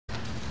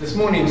This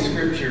morning's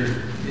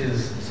scripture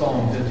is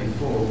Psalm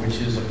 54,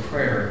 which is a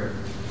prayer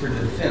for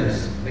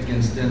defense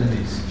against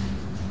enemies.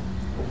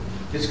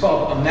 It's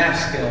called a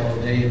Maskell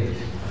of David.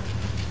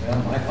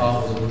 Well, my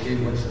thought was, okay,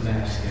 what's a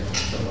Maskell?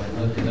 So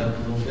I looked it up a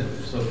little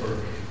bit. So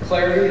for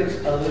clarity,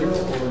 it's a literal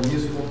or a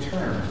musical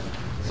term.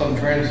 Some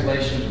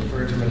translations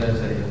refer to it as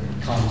a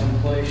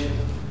contemplation.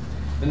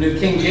 The New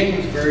King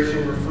James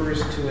Version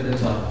refers to it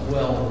as a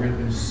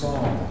well-written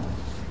song,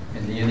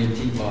 and the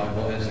NET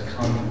Bible as a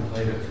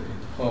contemplative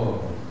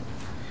poem.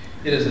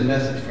 It is a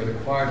message for the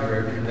choir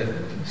director that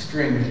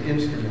stringed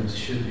instruments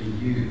should be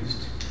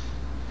used.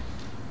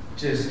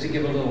 Just to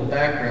give a little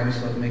background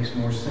so it makes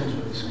more sense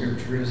what the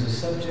scripture is, the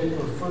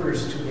subject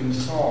refers to when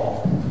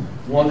Saul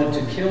wanted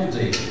to kill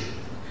David.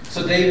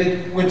 So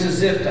David went to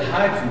Ziph to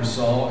hide from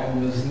Saul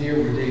and was near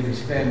where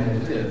David's family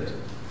lived.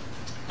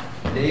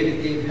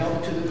 David gave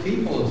help to the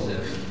people of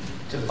Ziph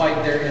to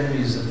fight their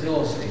enemies, the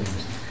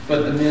Philistines.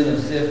 But the men of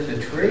Ziph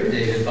betrayed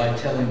David by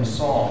telling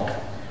Saul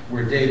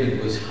where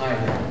David was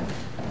hiding.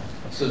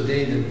 So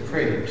David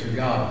prayed to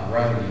God,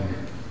 writing,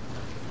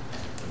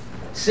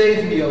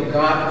 "Save me, O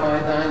God, by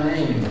thy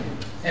name,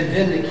 and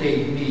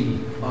vindicate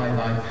me by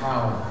thy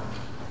power.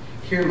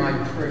 Hear my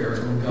prayer,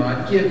 O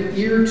God. Give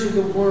ear to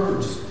the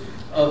words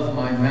of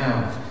my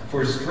mouth.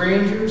 For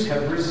strangers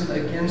have risen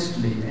against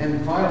me,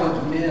 and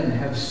violent men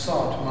have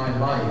sought my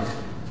life.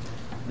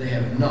 They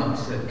have not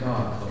set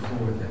God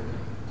before them."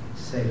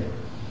 Selah.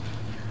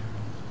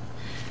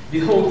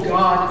 Behold,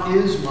 God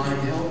is my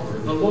helper.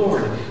 The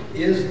Lord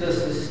is the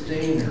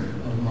sustainer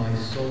of my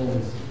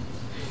soul.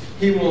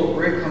 He will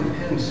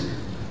recompense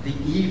the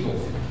evil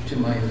to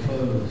my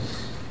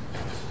foes.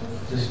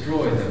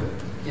 Destroy them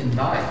in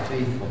thy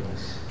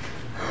faithfulness.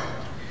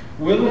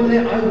 Willingly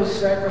I will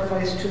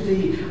sacrifice to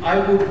thee. I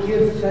will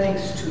give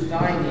thanks to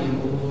thy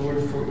name, O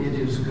Lord, for it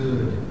is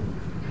good.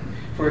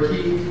 For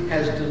he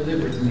has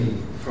delivered me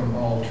from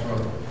all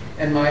trouble,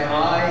 and my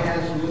eye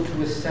has looked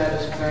with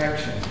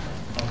satisfaction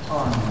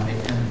upon my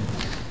enemies.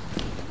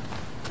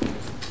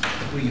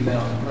 Will you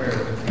bow in prayer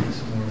with me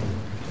this morning?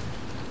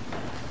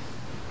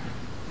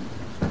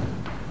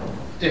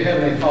 Dear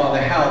Heavenly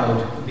Father,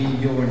 hallowed be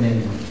your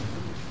name.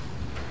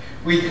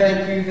 We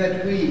thank you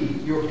that we,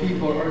 your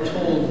people, are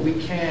told we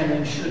can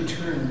and should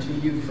turn to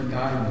you for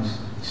guidance,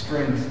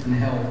 strength, and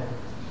help.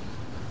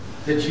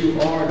 That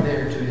you are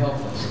there to help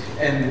us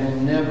and will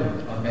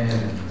never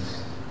abandon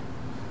us.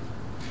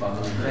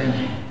 Father, we thank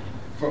you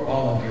for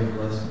all of your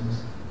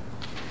blessings.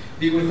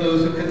 Be with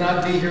those who could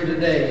not be here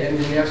today, and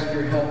we ask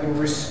your help in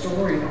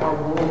restoring our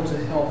world to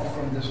health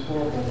from this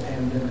horrible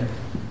pandemic.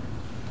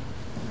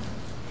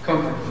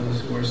 Comfort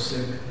those who are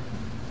sick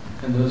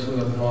and those who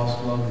have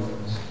lost loved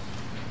ones.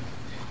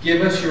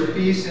 Give us your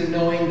peace in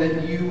knowing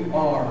that you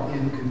are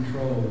in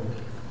control.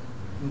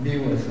 And be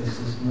with us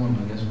this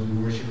morning as we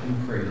worship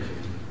and praise you.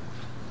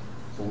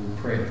 For we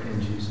pray in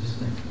Jesus'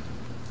 name.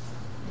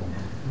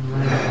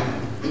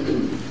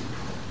 Amen.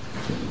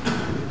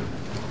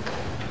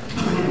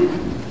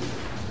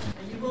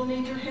 And you will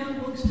need your hymn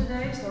books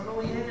today, so go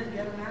ahead and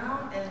get them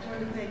out and turn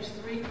to page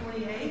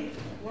 328.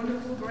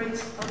 Wonderful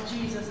Grace of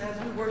Jesus as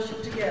we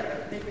worship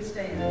together. Make it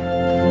stand.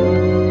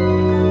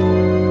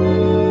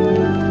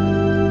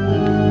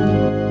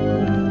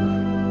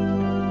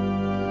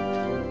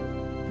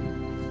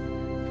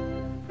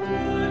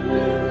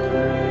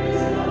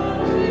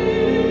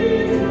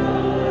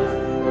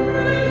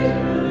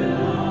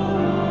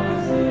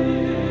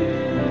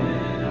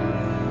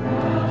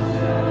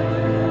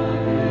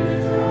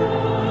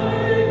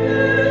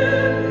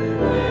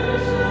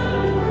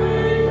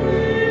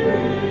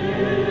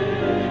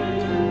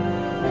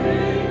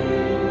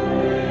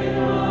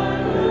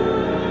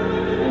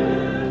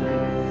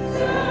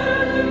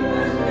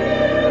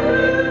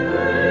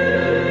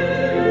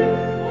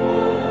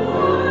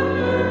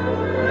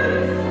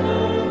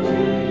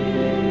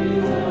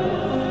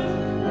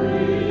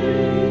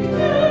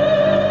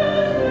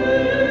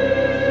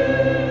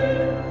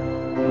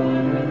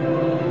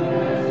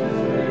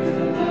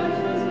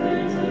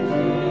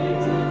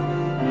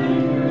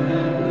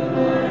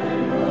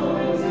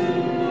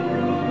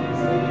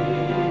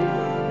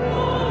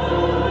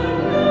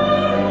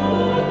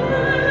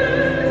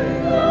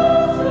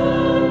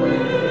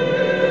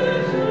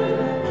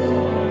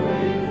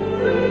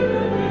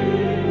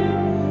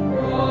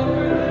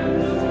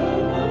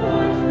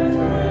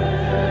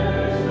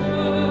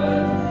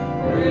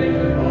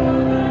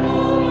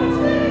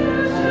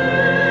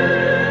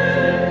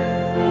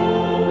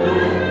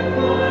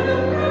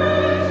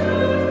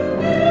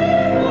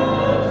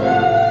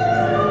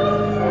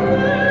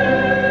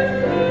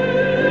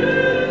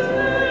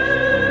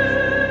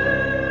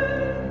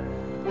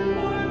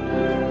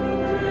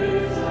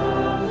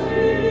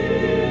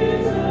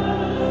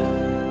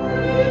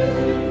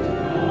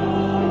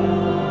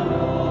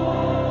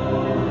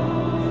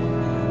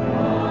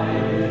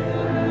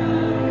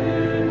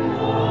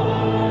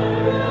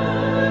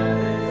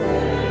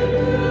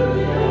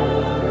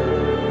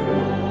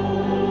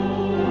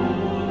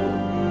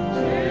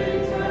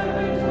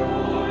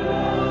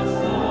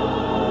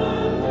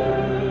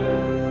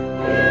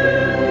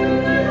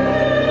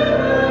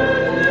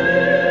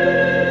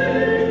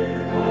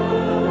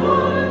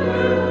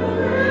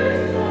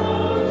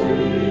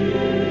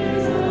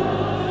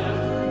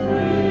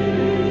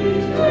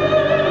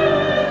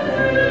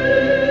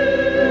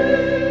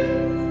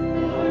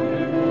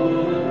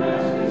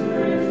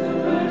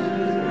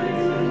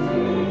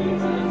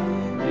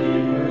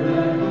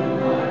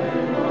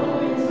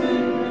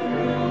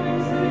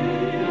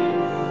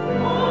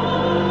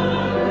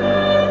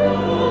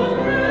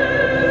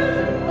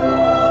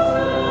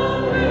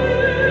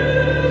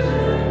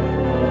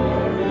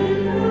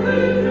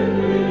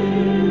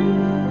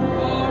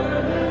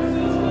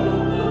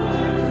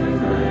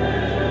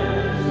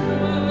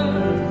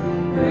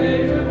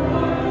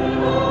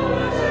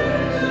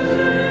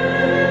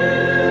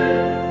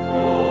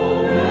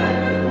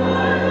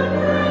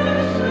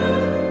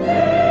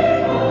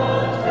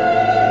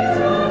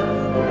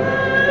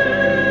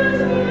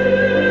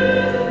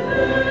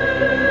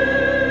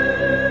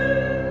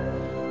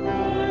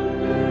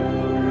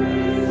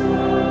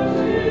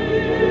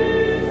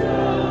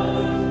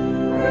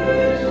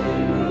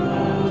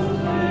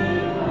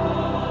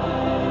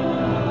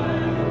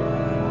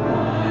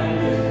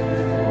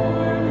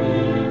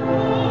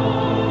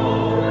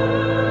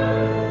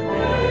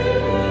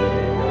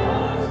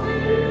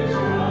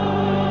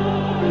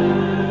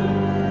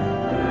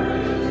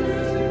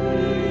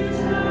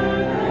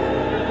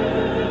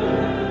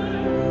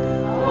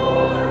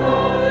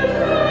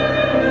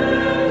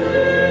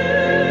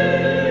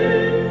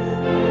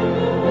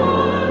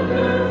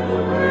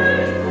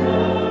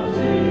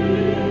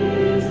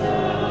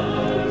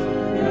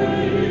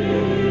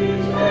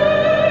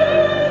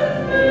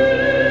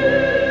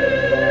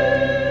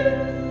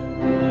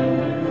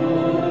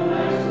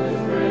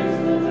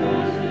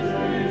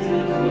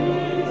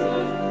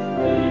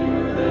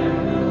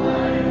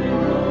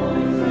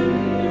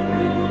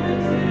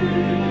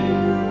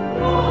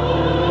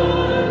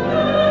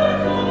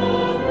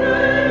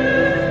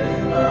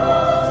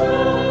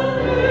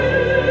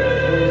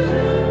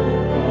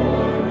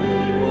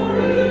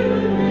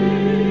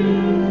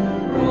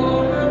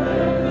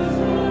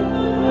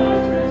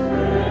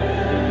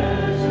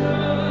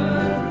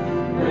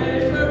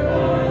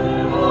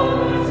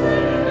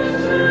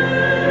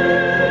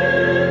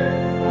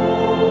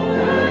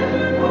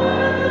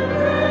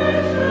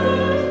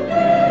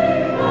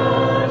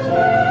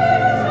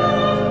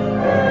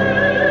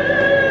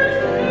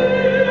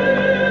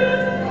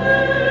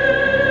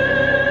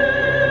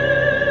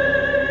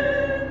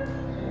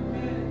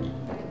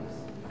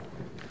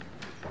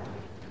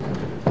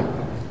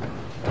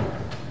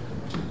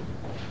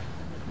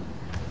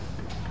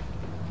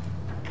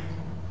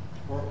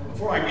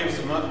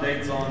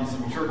 on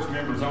some church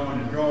members, I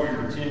want to draw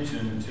your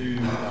attention to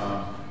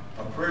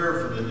a prayer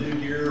for the new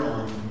year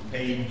on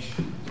page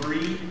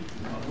 3.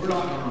 We're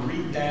not going to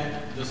read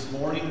that this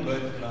morning,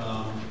 but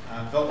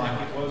I felt like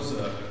it was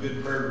a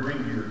good prayer to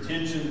bring to your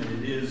attention, that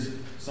it is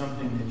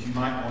something that you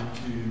might want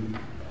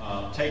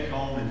to take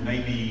home and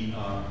maybe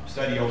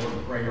study over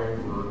and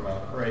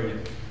pray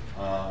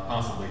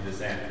possibly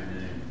this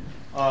afternoon.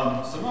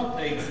 Some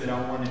updates that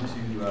I wanted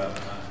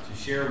to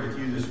share with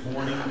you this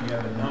morning. We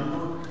have a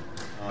number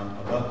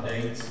of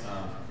updates.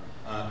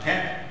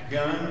 Pat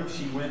Gunn,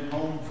 she went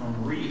home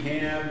from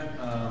rehab.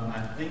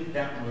 I think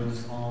that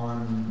was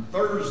on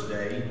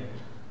Thursday.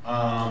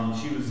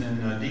 She was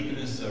in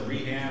Deaconess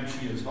rehab.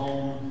 She is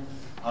home.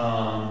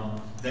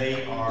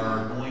 They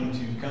are going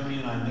to come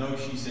in, I know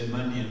she said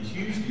Monday and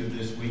Tuesday of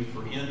this week,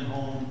 for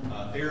in-home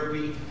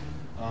therapy.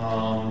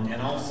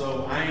 And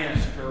also I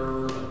asked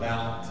her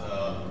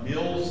about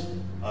meals,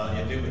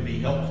 if it would be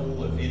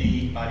helpful if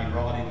anybody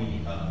brought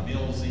any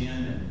meals in,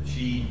 and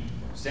she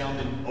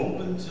sounded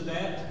open to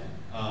that.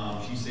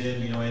 She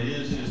said, it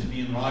is just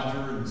me and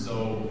Roger, and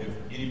so if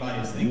anybody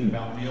is thinking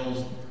about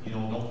meals,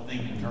 don't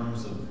think in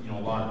terms of, a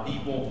lot of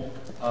people.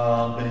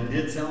 But it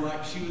did sound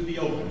like she would be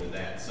open to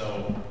that.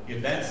 So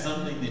if that's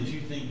something that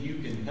you think you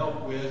can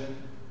help with,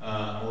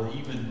 or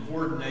even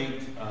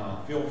coordinate,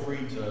 feel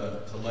free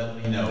to let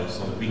me know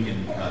so that we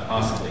can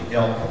possibly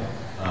help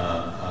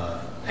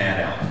Pat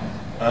out.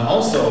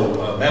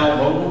 Also, Val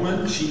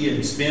Vogelman, she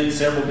had spent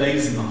several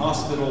days in the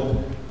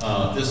hospital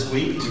this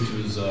week, which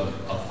was a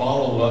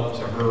follow-up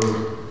to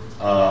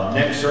her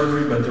neck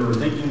surgery, but they were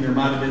thinking there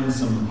might have been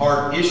some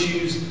heart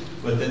issues,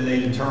 but then they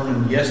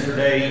determined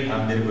yesterday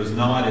that it was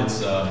not.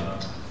 It's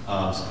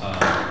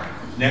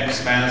neck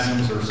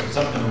spasms or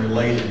something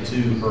related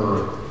to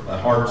her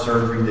heart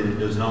surgery, that it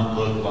does not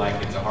look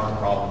like it's a heart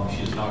problem.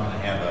 She's not going to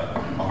have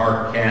a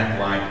heart cath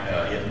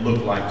like it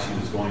looked like she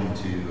was going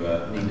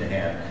to need to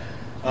have.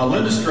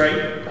 Linda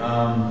Strait,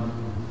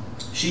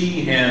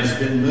 she has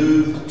been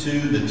moved to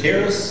the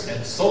terrace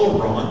at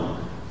Soleron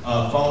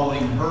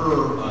following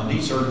her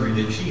knee surgery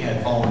that she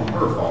had following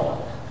her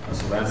fall.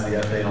 So that's the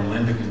update on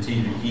Linda.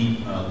 Continue to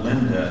keep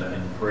Linda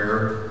in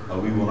prayer.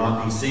 We will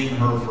not be seeing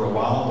her for a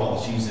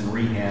while she's in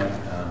rehab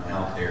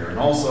out there. And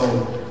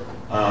also,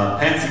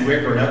 Patsy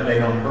Wicker, an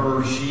update on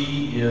her.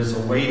 She is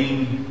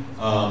awaiting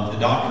the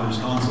doctor's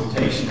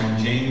consultation on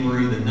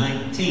January the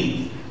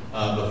 19th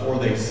before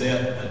they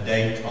set a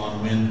date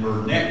on when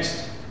her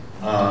next,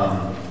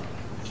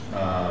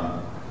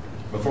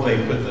 before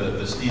they put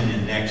the stent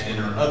in next in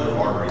her other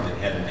artery that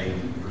had an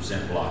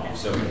 80% blockage.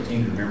 So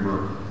continue to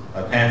remember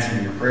Patsy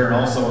in your prayer. And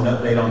also an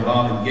update on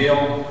Bob and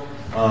Gail.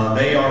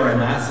 They are in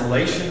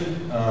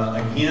isolation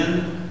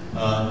again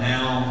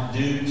now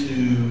due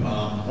to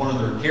one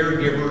of their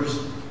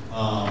caregivers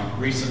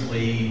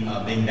recently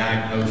being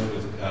diagnosed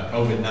with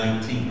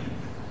COVID-19.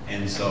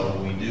 And so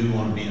we do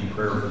want to be in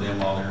prayer for them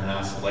while they're in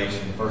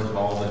isolation. First of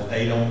all, that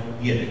they don't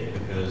get it,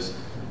 because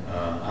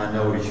I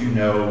know, as you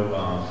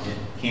know, it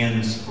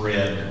can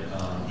spread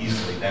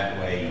easily that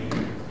way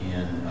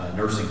in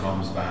nursing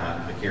homes by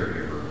the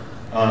caregiver.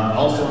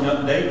 Also an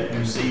update,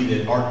 you see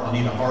that Art and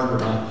Juanita Hart are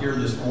not here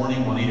this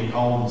morning. Juanita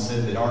called and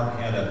said that Art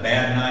had a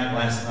bad night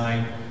last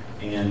night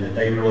and that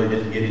they really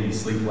didn't get any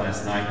sleep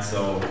last night.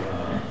 So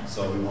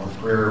we want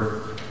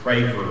to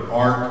pray for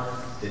Art,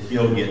 that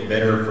he'll get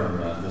better from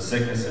the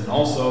sickness. And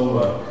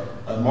also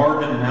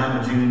Marvin and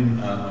Ima June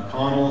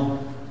McConnell.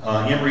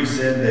 Emery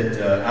said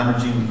that Ima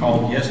June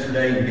called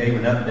yesterday and gave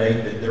an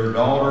update that their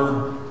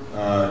daughter,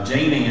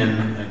 Jane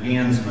Ann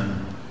Gansman,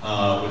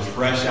 was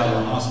fresh out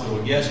of the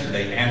hospital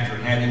yesterday after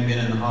having been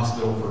in the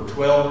hospital for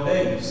 12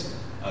 days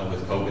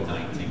with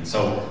COVID-19.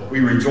 So we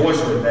rejoice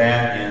with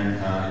that,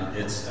 and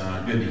it's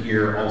good to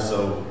hear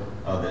also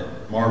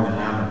that Marvin and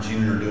Ima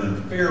June are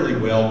doing fairly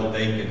well, but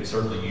they could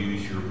certainly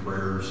use your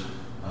prayers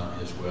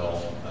as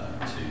well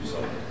too.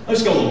 So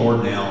let's go to the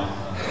Lord now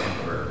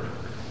in prayer.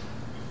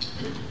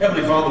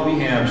 Heavenly Father, we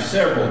have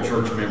several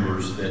church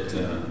members that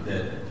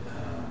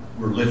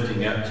we're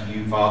lifting up to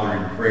you, Father,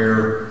 in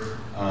prayer,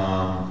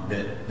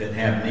 that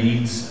have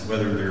needs,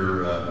 whether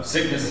they're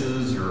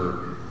sicknesses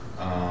or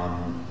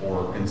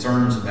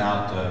concerns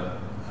about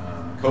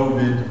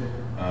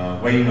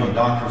COVID, waiting on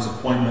doctor's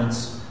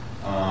appointments,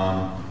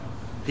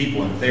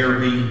 people in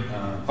therapy.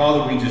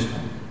 Father, we just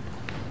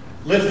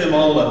lift them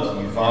all up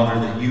to you, Father,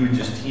 that you would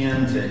just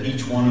tend to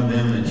each one of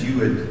them, that you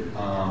would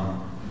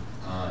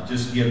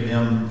just give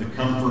them the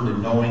comfort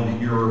in knowing that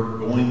you're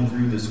going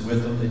through this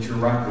with them, that you're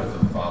right with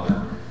them,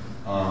 Father.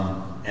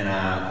 And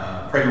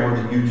I pray, Lord,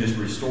 that you just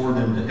restore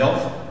them to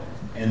health,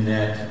 and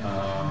that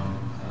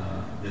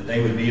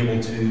they would be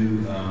able to,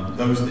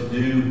 those that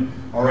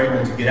are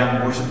able to get out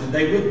and worship, that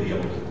they would be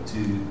able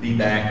to be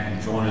back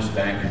and join us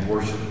back and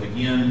worship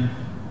again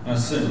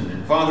soon.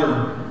 And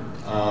Father,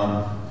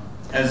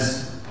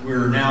 as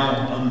we're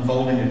now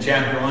unfolding a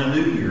chapter on a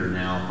new year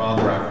now,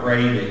 Father, I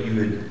pray that you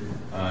would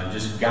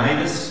just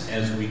guide us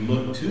as we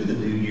look to the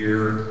new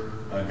year,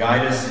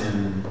 guide us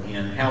in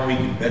how we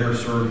can better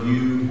serve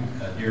you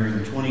during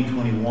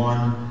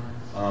 2021,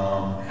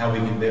 how we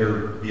can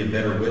be a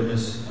better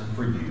witness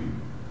for you.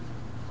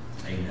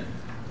 Amen.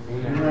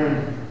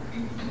 Amen.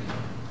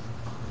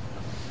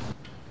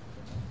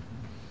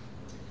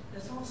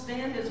 Let's all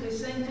stand as we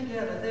sing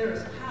together. There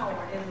is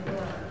power in the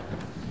blood.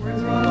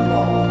 Words are on the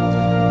wall.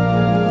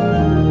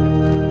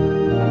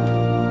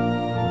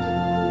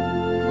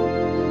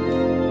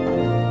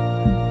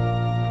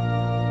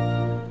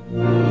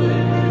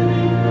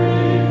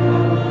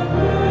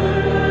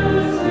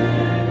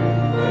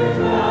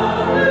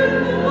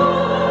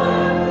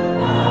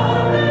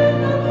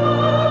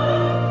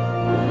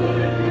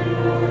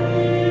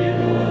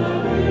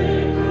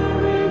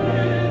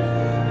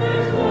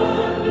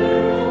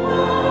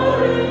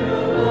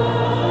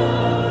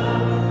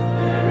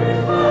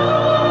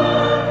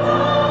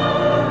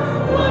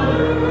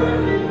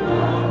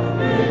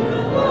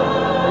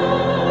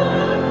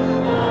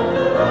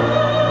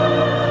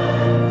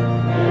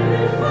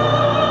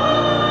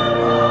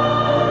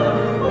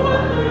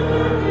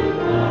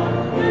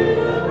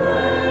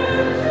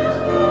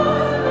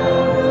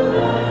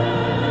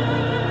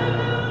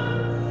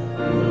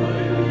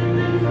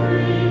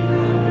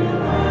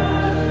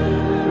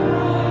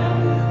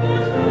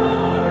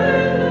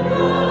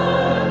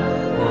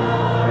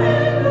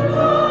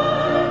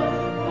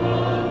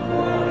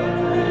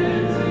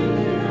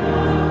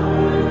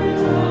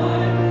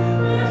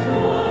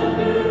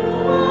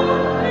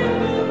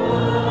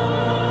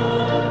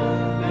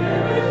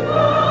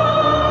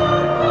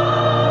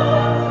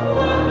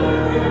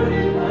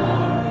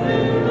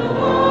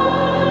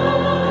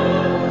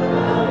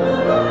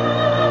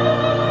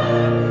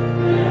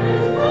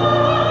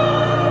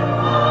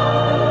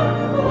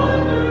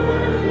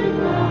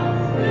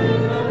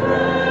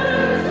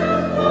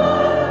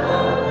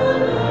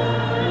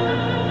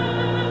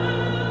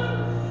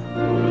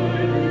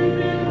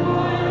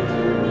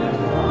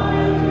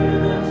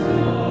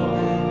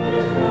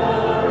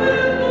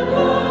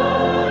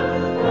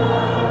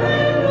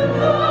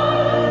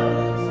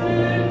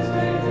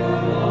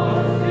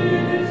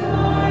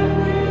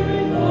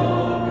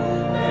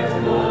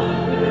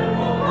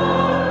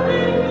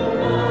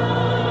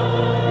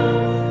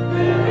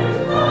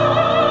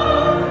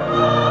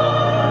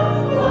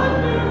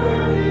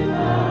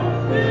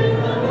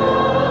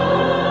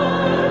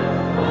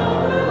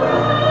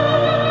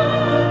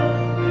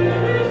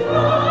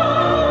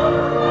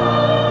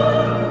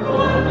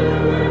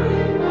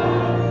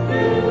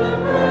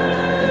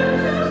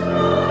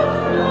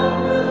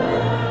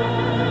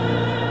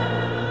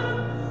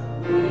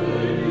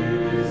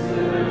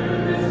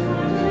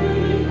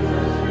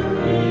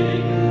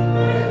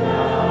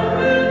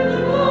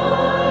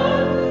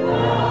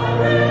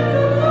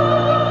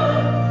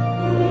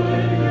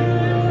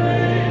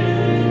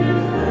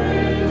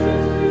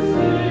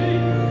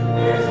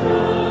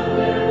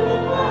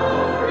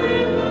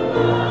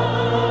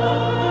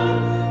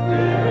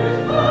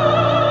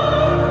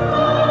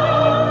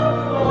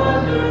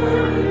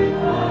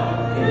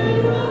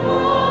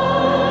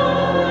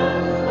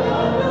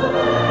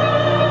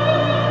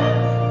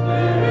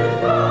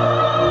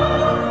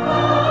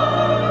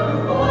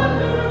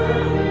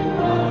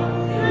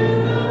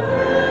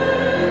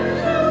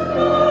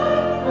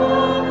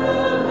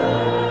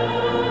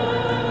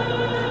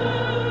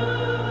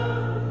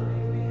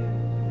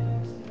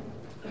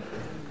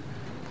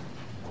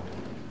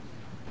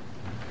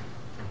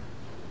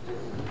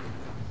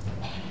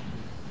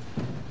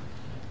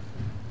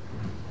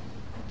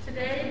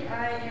 Today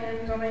I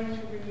am going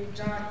to read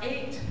John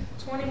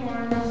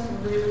 8:21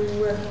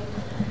 through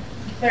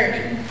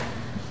 30.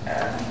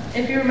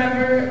 If you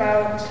remember,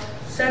 about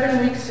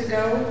 7 weeks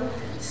ago,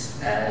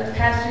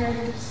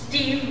 Pastor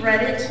Steve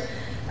read it,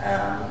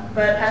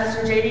 but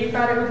Pastor JD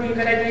thought it would be a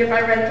good idea if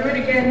I read through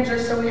it again,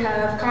 just so we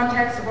have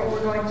context of what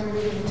we're going to be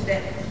reading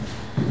today.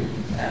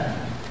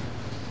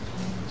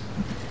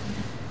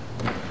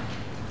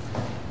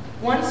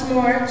 Once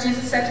more,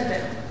 Jesus said to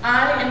them,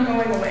 I am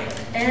going away,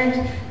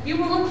 and you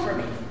will look for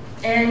me,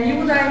 and you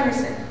will die in your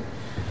sin.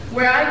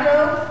 Where I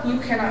go, you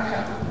cannot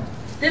come.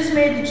 This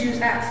made the Jews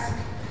ask,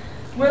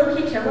 will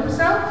he kill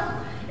himself?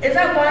 Is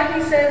that why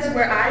he says,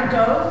 where I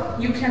go,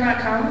 you cannot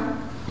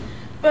come?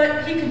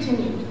 But he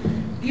continued,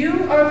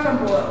 you are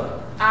from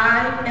below,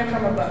 I am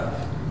from above.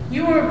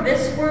 You are of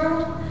this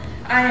world,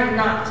 I am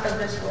not of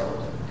this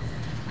world.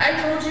 I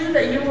told you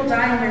that you will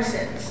die in your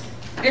sins.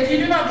 If you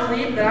do not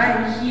believe that I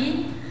am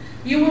he,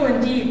 you will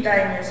indeed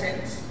die in your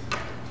sins.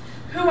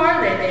 Who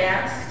are they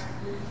asked.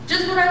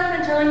 Just what I've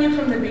been telling you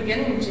from the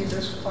beginning,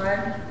 Jesus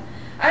replied.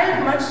 I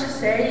have much to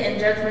say in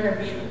judgment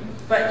of you,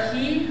 but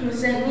he who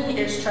sent me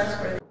is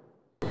trustworthy.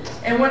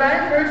 And what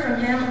I've heard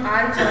from him,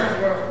 I tell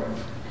the world.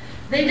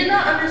 They did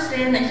not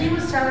understand that he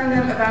was telling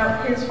them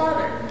about his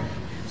Father.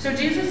 So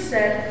Jesus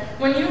said,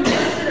 when you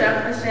lifted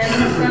up the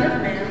Son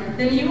of Man,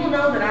 then you will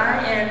know that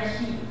I am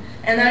he,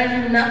 and that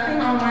I do nothing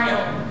on my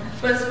own,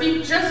 but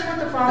speak just what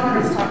the Father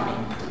has taught me.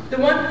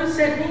 The one who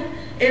sent me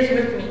is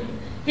with me.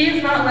 He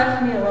has not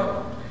left me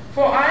alone.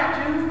 For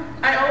I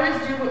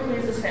always do what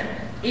pleases him.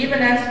 Even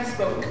as he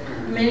spoke,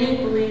 many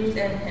believed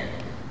in him.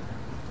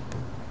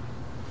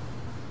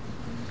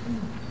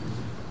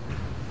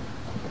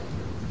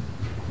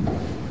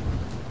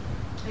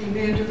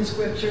 Amen to the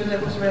scripture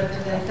that was read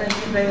today.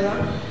 Thank you,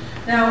 Bela.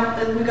 Now,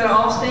 we're going to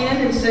all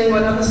stand and sing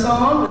another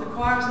song, but the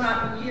choir's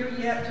not here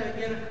yet to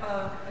get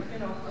a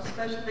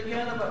special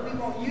together, but we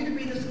want you to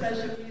be the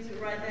special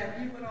music right now.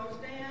 If you would all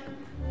stand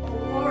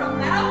for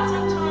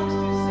 1,000 tongues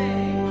to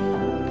sing.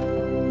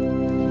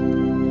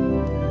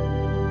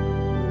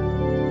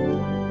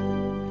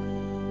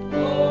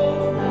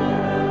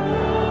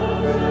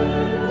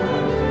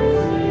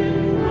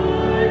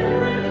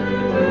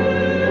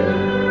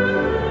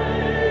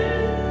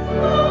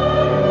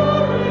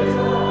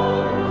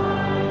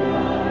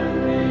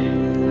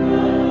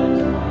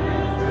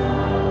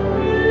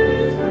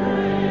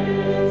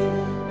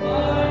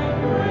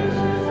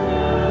 Gracious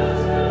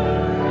Master,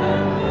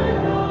 and my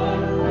God,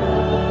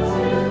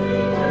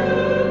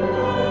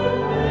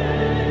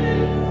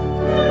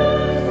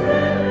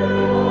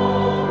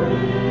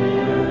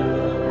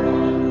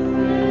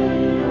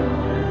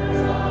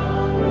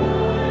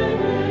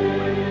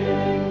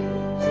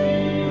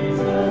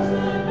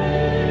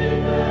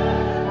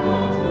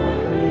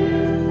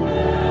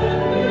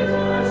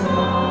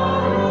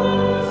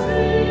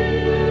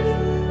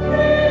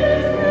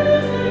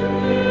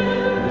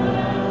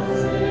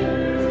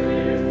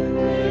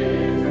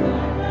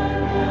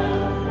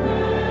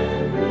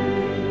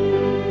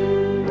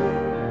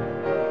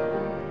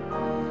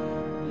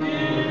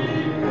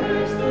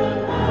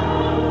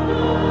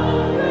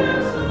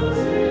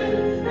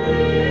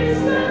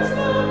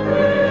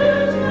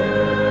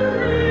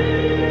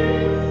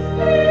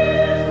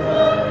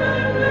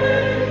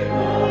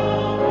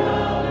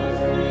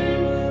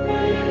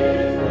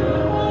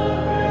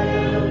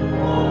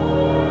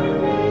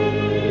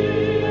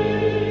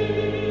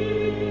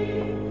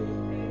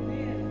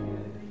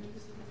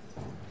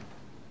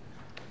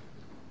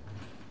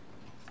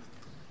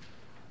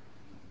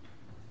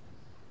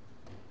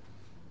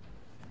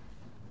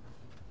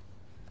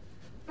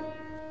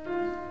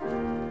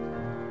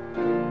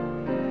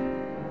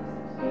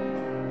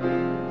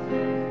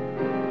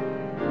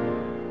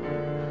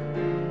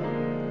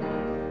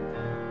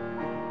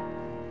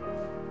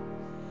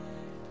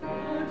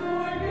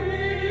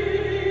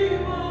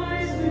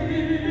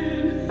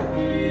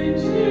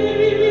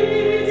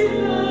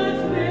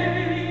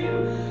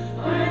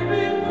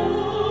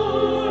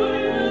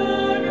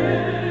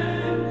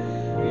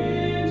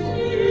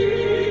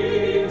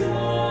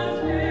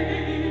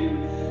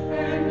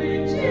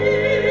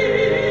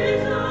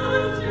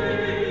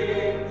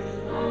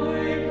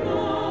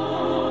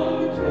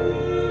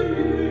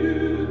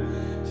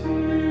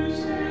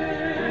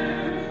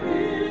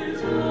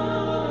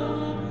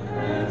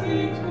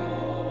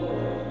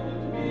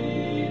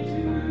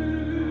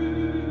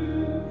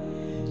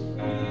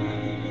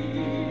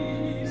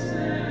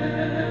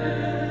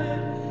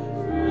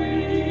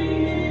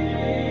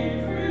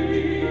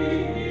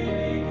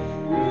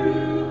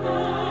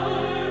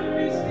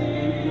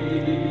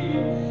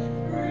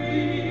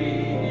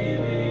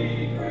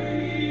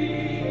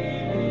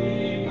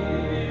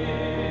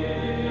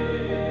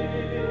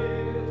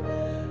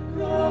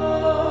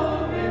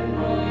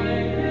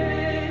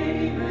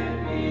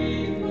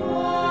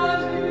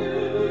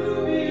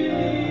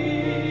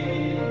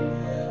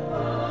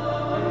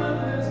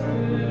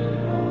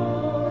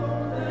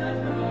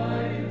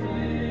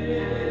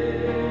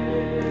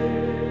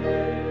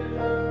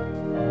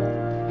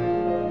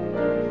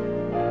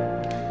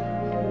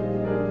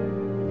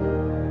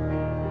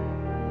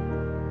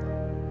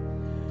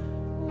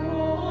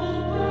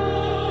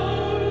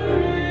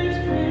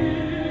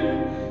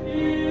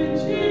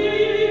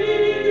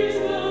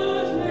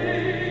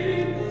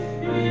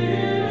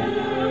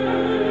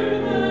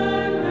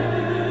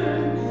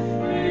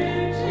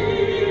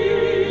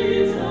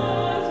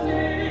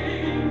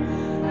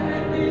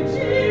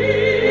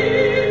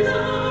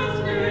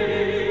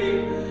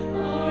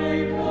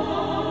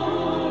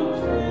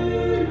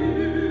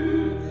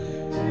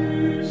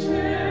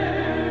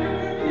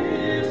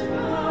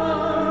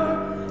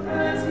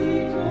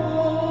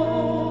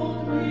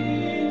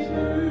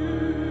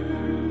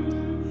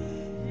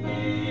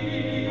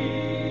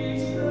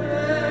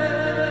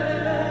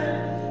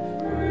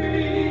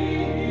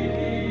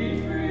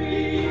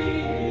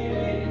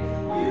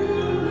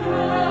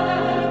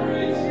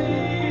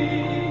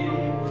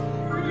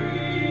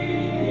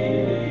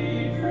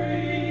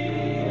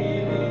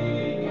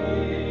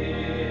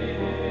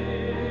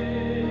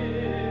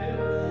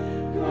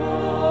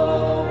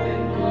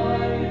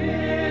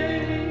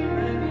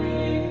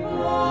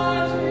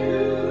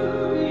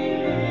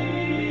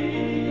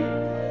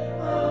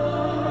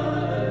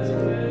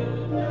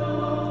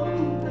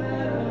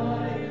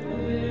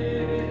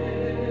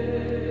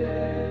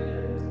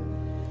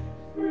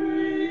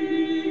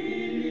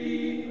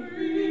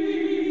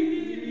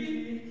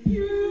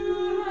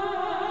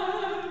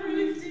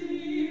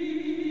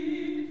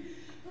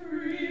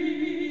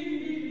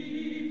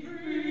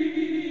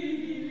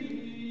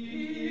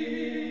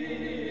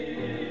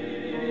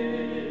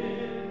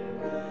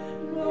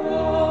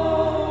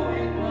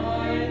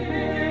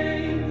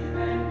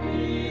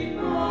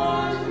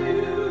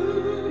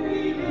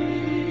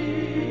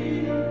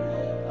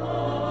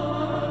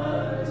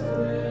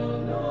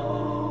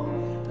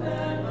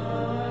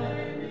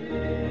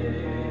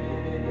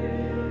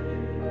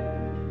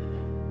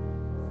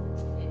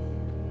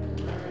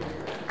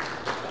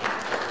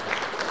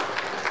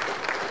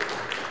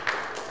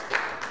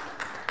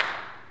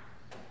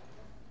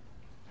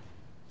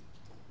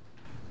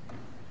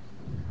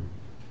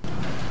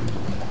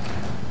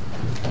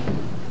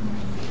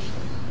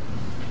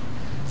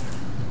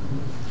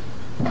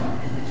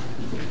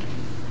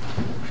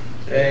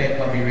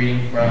 Today I'll be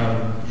reading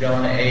from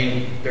John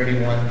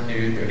 8:31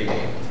 through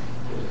 38.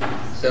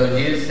 So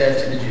Jesus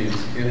said to the Jews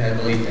who had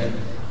believed him,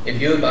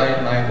 "If you abide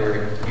in my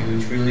word, you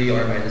truly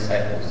are my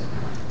disciples,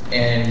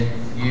 and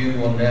you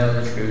will know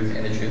the truth,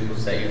 and the truth will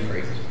set you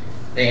free."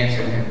 They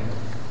answered him,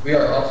 "We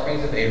are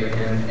offsprings of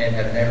Abraham and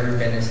have never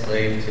been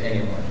enslaved to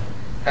anyone.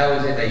 How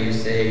is it that you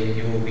say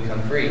you will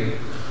become free?"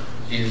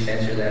 Jesus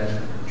answered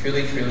them,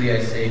 "Truly, truly, I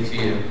say to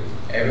you,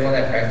 everyone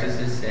that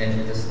practices sin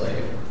is a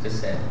slave to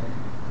sin.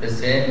 The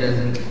sin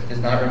does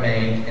not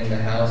remain in the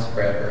house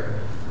forever.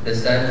 The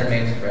Son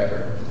remains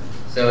forever.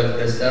 So if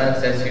the Son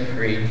sets you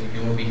free,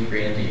 you will be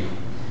free indeed.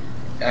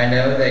 I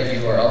know that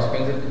you are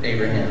offsprings of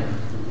Abraham,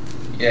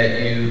 yet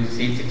you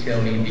seek to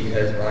kill me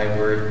because my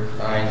word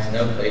finds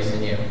no place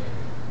in you.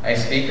 I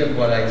speak of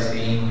what I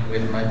see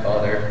with my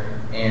Father,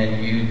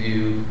 and you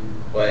do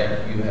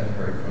what you have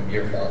heard from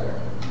your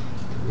father."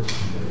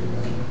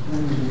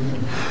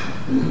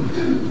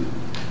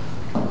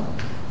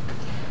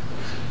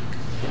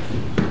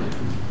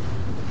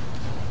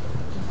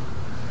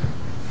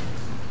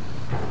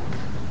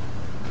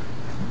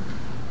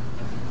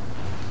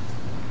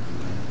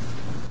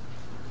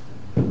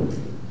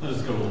 Let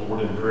us go to the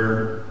Lord in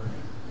prayer.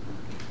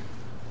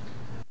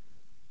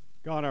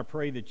 God, I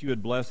pray that you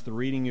would bless the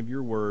reading of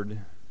your word,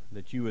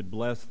 that you would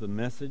bless the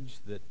message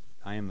that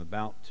I am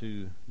about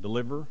to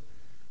deliver,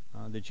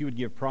 that you would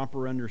give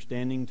proper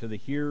understanding to the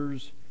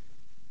hearers,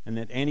 and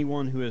that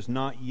anyone who has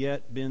not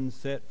yet been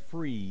set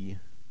free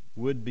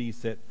would be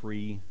set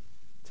free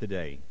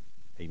today.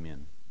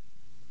 Amen.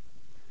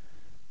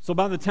 So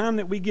by the time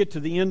that we get to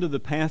the end of the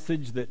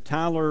passage that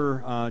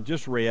Tyler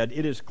just read,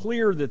 it is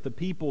clear that the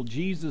people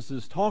Jesus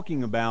is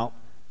talking about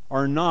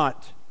are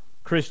not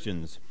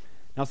Christians.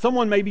 Now,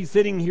 someone may be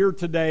sitting here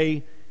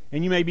today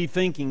and you may be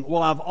thinking,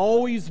 well, I've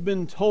always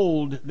been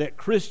told that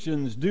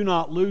Christians do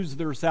not lose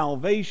their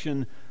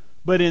salvation,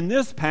 but in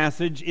this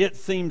passage it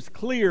seems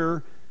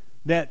clear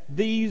that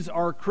these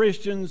are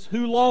Christians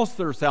who lost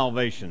their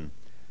salvation.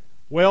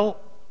 Well,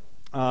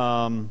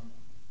 to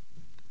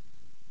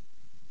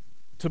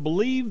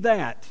believe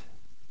that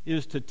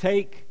is to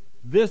take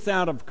this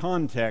out of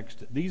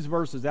context, these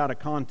verses out of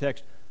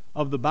context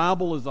of the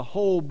Bible as a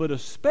whole, but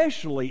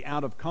especially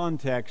out of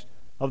context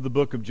of the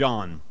book of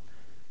John.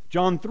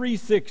 John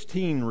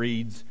 3:16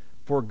 reads,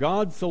 "For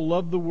God so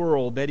loved the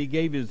world that he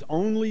gave his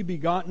only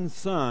begotten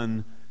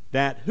Son,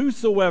 that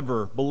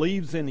whosoever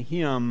believes in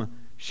him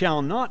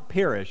shall not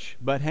perish,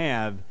 but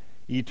have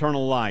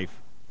eternal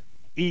life."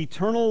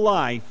 Eternal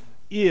life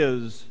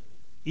is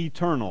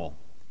eternal.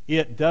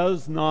 It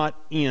does not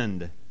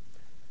end.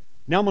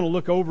 Now I'm going to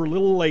look over a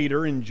little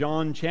later in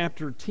John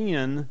chapter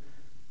 10,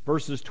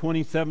 verses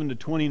 27 to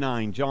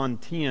 29. John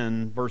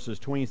 10, verses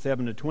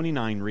 27 to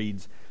 29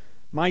 reads,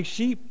 "My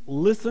sheep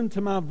listen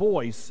to my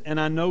voice, and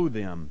I know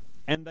them,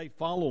 and they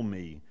follow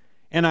me.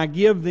 And I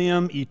give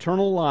them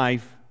eternal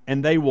life,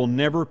 and they will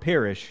never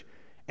perish,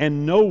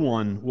 and no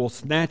one will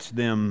snatch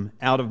them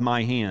out of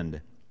my hand.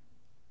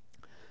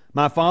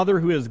 My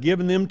Father who has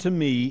given them to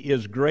me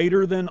is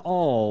greater than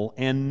all,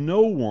 and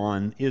no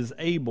one is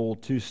able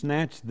to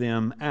snatch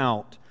them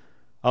out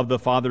of the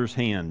Father's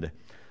hand."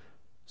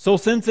 So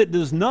since it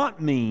does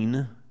not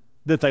mean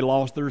that they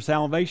lost their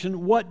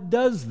salvation, what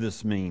does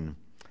this mean?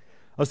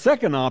 A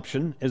second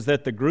option is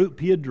that the group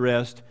he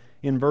addressed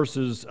in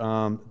verses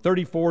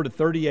 34 to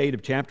 38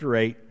 of chapter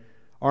 8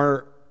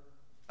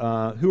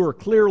 who are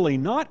clearly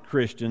not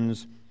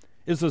Christians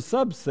is a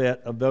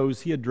subset of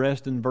those he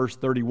addressed in verse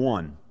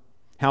 31.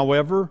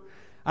 However,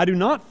 I do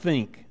not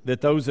think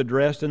that those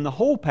addressed in the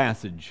whole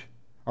passage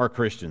are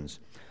Christians.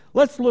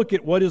 Let's look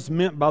at what is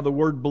meant by the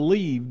word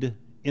believed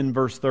in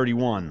verse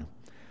 31.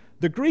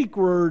 The Greek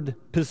word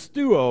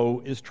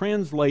pisteuo is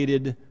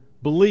translated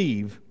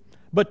believe,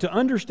 but to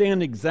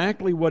understand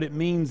exactly what it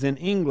means in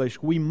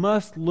English, we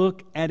must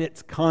look at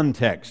its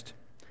context.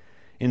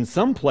 In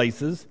some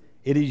places,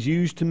 it is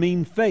used to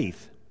mean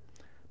faith,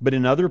 but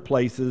in other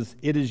places,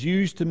 it is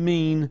used to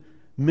mean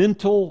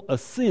mental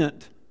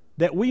assent,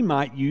 that we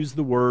might use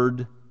the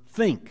word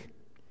think.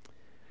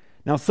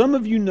 Now, some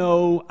of you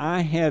know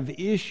I have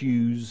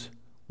issues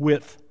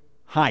with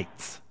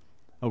heights,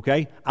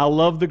 okay? I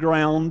love the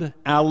ground.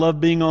 I love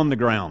being on the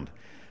ground.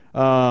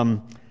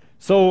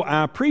 So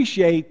I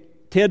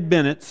appreciate Ted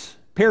Bennett's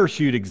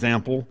parachute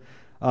example.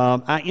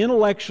 I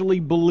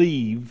intellectually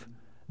believe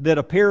that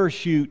a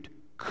parachute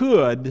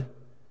could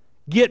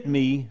get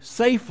me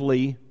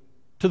safely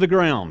to the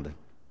ground.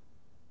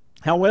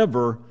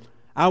 However,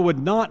 I would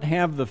not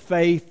have the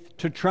faith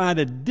to try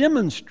to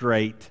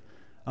demonstrate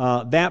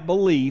that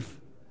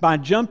belief by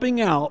jumping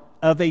out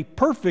of a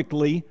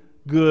perfectly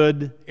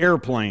good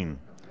airplane.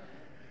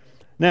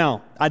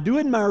 Now, I do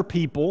admire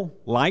people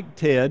like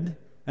Ted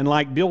and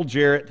like Bill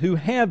Jarrett who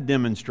have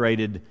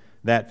demonstrated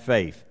that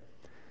faith.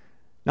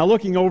 Now,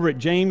 looking over at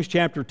James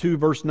chapter 2,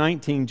 verse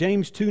 19,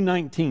 James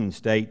 2:19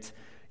 states,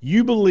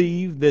 "You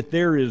believe that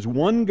there is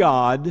one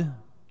God,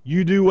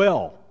 you do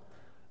well.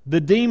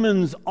 The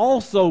demons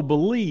also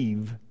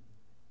believe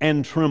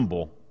and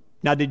tremble."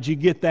 Now, did you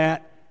get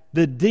that?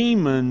 The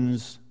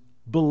demons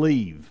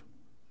believe.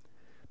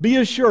 Be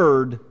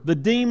assured, the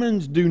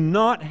demons do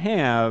not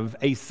have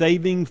a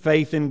saving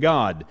faith in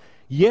God.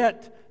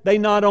 Yet, they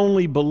not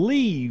only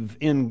believe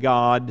in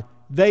God,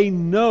 they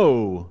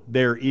know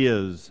there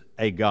is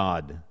a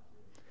God.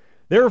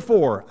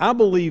 Therefore, I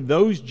believe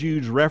those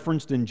Jews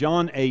referenced in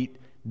John 8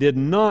 did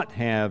not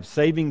have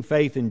saving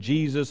faith in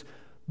Jesus,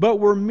 but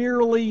were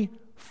merely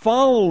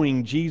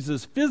following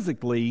Jesus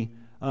physically,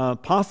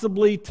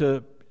 possibly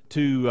to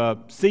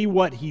see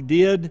what he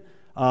did,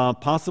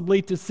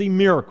 possibly to see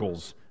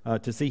miracles,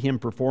 to see him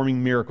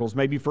performing miracles,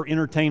 maybe for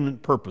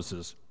entertainment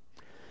purposes.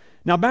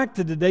 Now back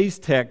to today's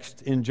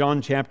text in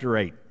John chapter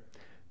 8.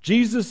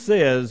 Jesus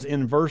says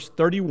in verse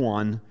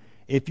 31,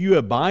 "If you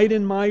abide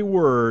in my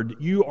word,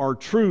 you are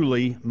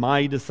truly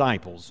my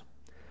disciples."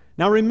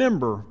 Now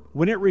remember,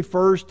 when it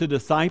refers to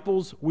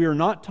disciples, we are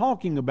not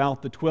talking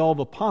about the 12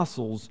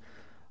 apostles,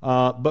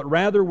 but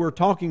rather we're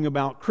talking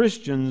about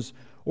Christians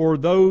or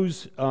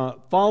those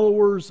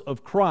followers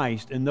of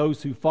Christ and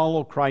those who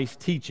follow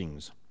Christ's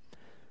teachings.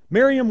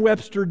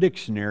 Merriam-Webster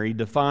Dictionary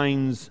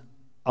defines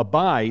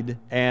abide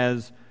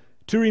as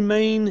to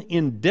remain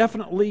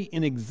indefinitely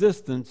in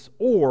existence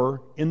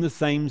or in the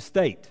same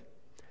state.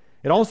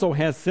 It also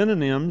has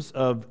synonyms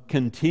of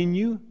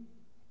continue,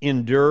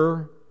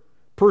 endure,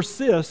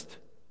 persist,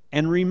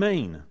 and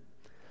remain.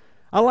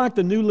 I like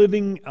the New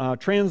Living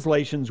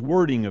Translation's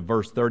wording of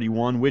verse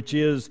 31, which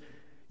is,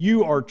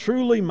 "You are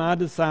truly my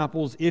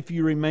disciples if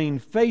you remain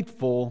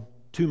faithful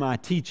to my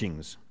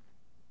teachings."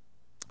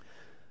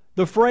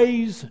 The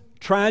phrase,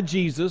 "try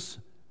Jesus,"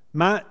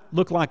 might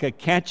look like a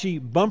catchy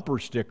bumper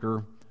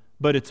sticker,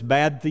 but it's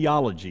bad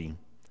theology.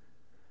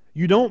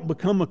 You don't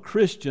become a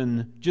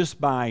Christian just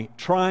by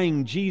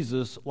trying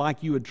Jesus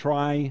like you would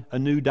try a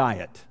new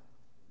diet.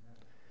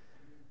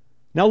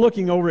 Now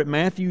looking over at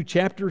Matthew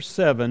chapter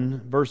 7,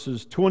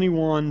 verses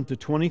 21 to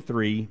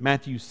 23,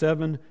 Matthew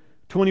 7,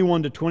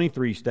 21 to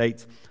 23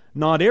 states,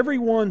 "Not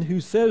everyone who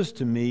says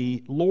to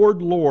me,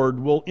 'Lord, Lord,'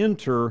 will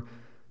enter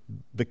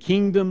the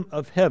kingdom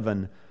of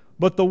heaven,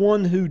 but the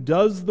one who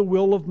does the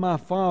will of my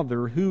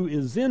Father who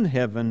is in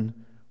heaven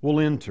will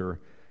enter.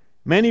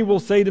 Many will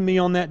say to me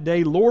on that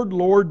day, 'Lord,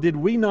 Lord, did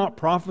we not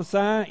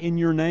prophesy in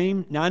your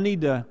name?'" Now I need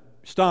to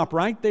stop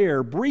right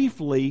there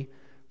briefly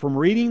from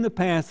reading the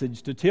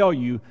passage to tell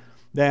you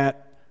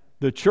that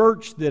the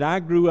church that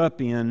I grew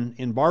up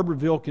in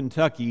Barberville,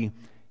 Kentucky,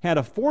 had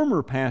a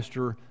former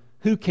pastor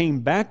who came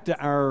back to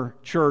our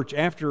church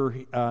after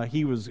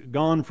he was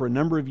gone for a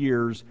number of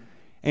years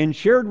and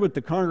shared with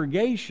the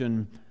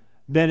congregation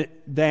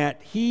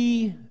that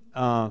he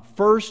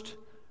first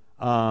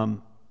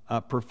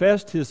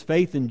professed his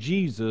faith in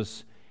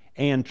Jesus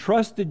and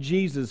trusted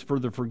Jesus for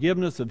the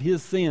forgiveness of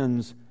his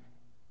sins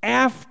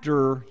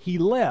after he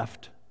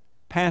left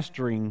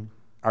pastoring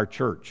our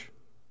church.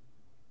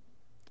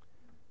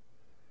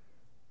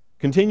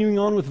 Continuing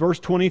on with verse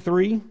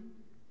 23,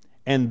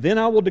 "And then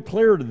I will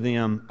declare to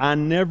them, 'I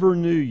never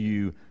knew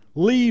you.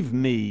 Leave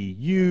me,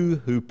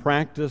 you who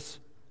practice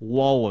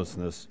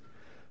lawlessness.'"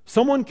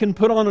 Someone can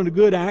put on a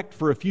good act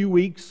for a few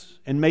weeks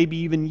and maybe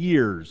even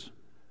years,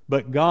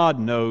 but God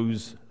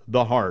knows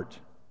the heart.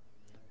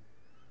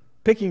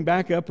 Picking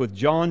back up with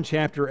John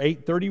chapter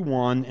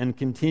 8:31 and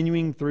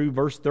continuing through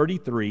verse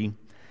 33,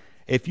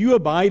 "If you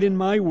abide in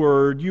my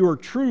word, you are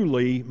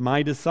truly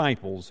my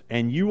disciples,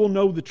 and you will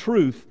know the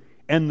truth,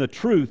 and the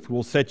truth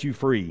will set you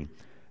free."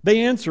 They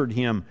answered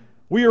him,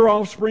 "We are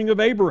offspring of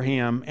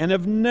Abraham and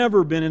have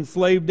never been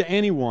enslaved to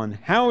anyone.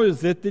 How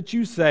is it that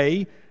you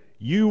say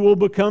you will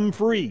become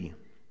free?"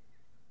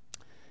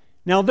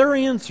 Now their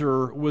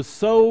answer was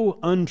so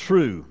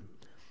untrue.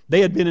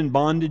 They had been in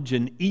bondage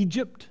in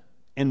Egypt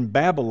and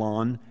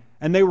Babylon,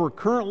 and they were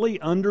currently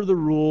under the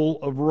rule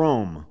of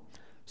Rome.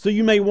 So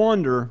you may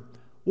wonder,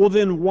 well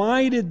then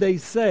why did they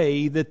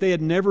say that they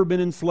had never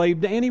been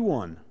enslaved to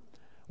anyone?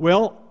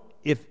 Well,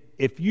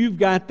 if you've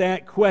got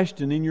that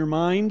question in your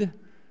mind,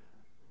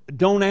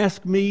 don't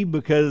ask me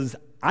because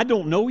I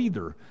don't know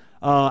either.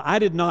 I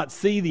did not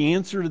see the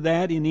answer to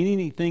that in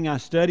anything I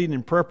studied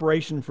in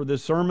preparation for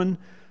this sermon,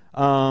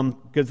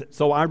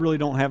 so I really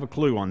don't have a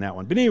clue on that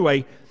one. But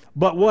anyway,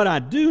 but what I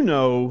do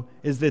know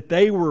is that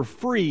they were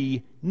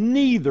free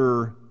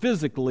neither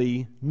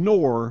physically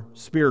nor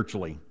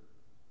spiritually.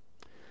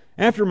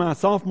 After my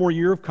sophomore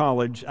year of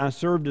college, I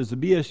served as a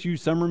BSU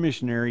summer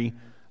missionary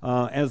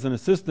as an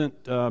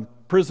assistant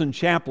prison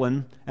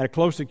chaplain at a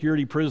close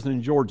security prison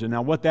in Georgia.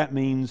 Now what that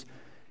means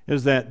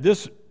is that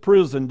this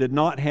prison did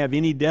not have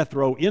any death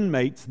row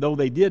inmates, though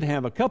they did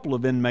have a couple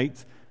of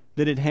inmates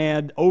that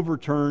had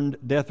overturned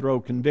death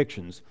row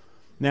convictions.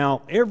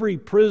 Now every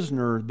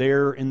prisoner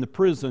there in the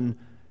prison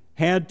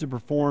had to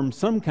perform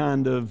some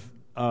kind of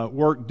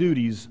work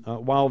duties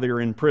while they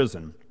were in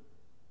prison.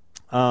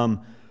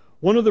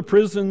 One of the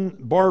prison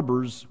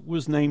barbers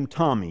was named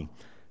Tommy.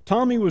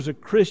 Tommy was a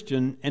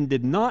Christian and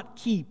did not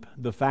keep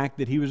the fact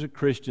that he was a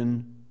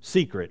Christian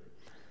secret.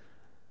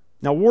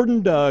 Now,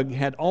 Warden Doug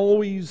had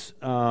always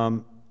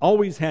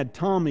had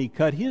Tommy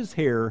cut his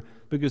hair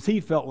because he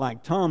felt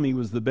like Tommy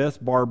was the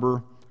best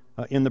barber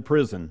in the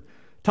prison.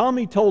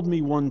 Tommy told me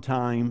one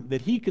time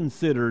that he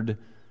considered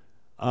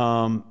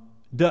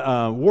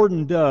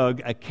Warden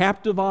Doug a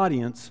captive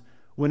audience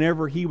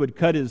whenever he would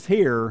cut his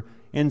hair,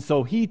 and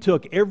so he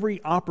took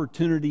every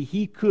opportunity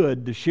he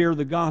could to share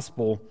the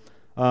gospel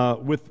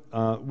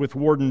with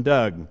Warden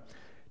Doug.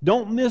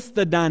 Don't miss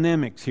the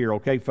dynamics here,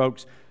 okay,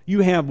 folks?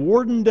 You have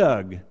Warden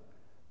Doug,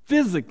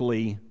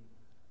 physically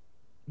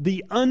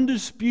the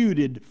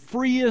undisputed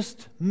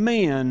freest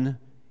man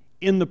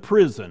in the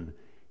prison.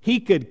 He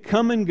could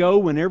come and go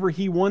whenever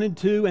he wanted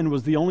to and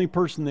was the only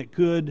person that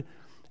could.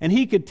 And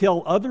he could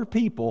tell other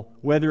people,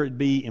 whether it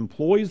be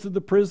employees of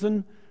the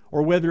prison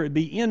or whether it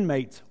be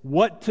inmates,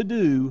 what to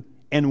do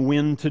and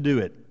when to do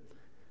it.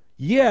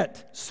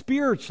 Yet,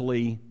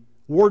 spiritually,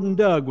 Warden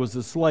Doug was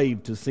a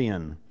slave to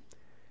sin.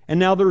 And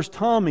now there's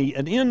Tommy,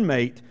 an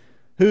inmate,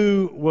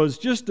 who was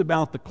just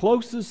about the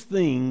closest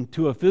thing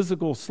to a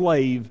physical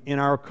slave in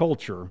our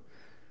culture.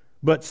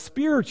 But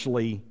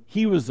spiritually,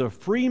 he was a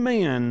free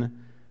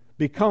man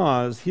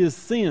because his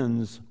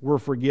sins were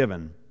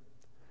forgiven.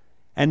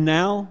 And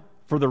now,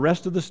 for the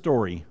rest of the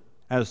story,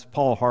 as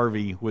Paul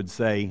Harvey would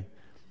say,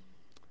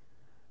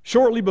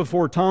 shortly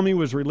before Tommy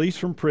was released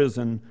from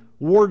prison,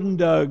 Warden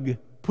Doug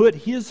put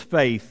his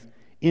faith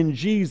in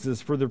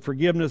Jesus for the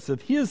forgiveness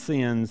of his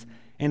sins,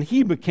 and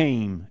he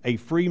became a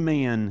free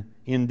man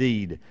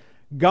indeed.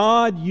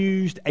 God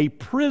used a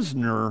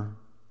prisoner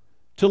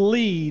to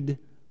lead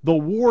the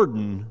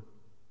warden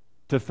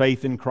to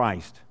faith in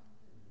Christ.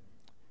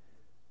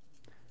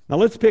 Now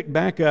let's pick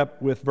back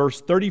up with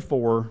verse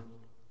 34.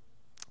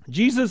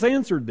 Jesus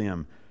answered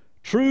them,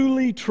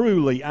 "Truly,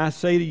 truly, I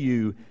say to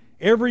you,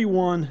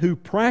 everyone who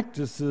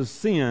practices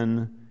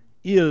sin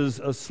is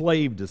a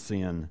slave to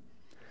sin."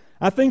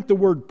 I think the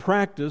word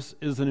practice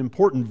is an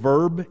important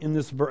verb in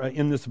this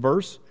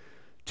verse.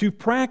 To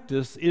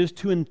practice is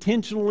to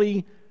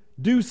intentionally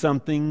do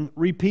something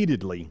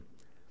repeatedly.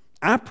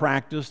 I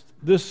practiced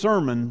this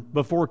sermon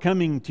before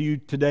coming to you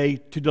today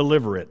to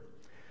deliver it.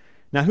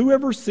 Now,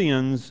 whoever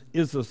sins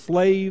is a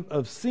slave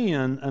of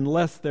sin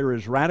unless there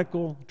is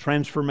radical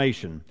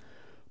transformation.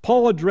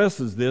 Paul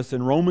addresses this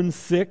in Romans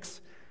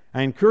 6.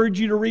 I encourage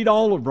you to read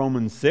all of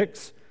Romans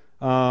 6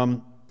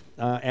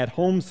 at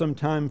home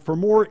sometime for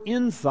more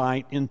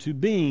insight into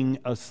being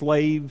a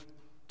slave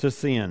to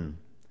sin.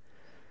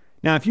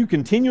 Now, if you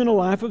continue in a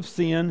life of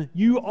sin,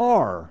 you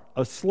are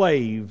a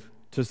slave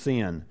to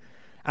sin.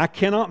 I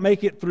cannot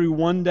make it through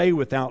one day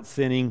without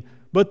sinning,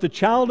 but the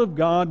child of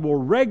God will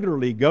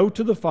regularly go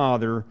to the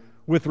Father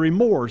with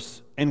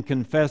remorse and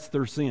confess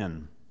their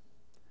sin.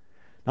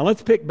 Now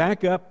let's pick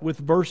back up with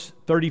verse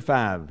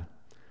 35.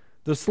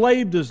 The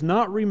slave does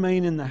not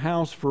remain in the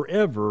house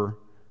forever,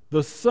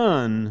 the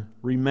Son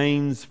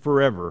remains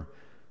forever.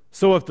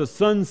 So if the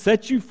Son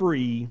sets you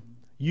free,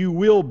 you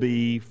will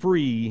be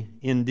free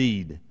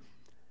indeed.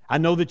 I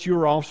know that you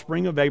are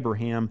offspring of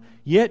Abraham,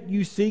 yet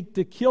you seek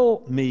to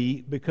kill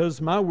me because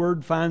my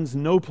word finds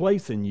no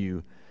place in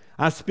you.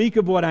 I speak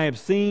of what I have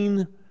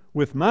seen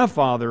with my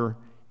father,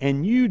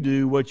 and you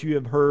do what you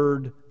have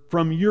heard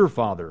from your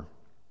father.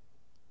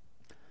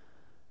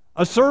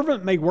 A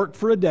servant may work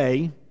for a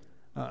day,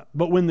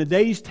 but when the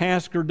day's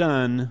tasks are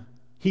done,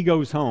 he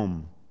goes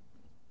home.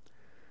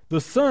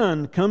 The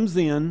son comes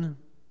in,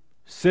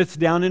 sits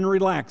down and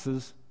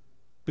relaxes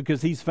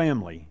because he's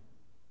family.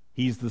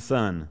 He's the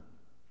son.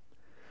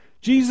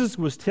 Jesus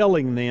was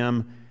telling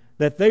them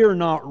that they are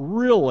not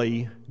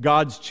really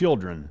God's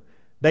children.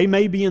 They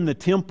may be in the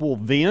temple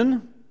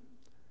then,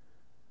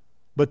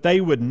 but they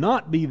would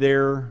not be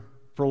there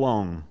for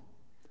long.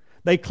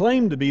 They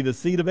claimed to be the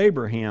seed of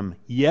Abraham,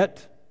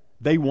 yet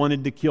they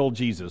wanted to kill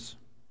Jesus.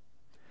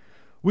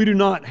 We do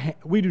not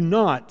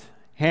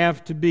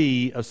have to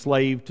be a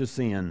slave to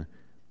sin.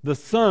 The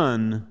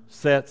Son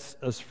sets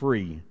us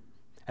free.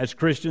 As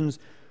Christians,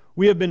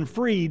 we have been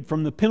freed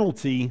from the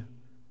penalty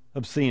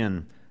of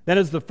sin. That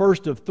is the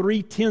first of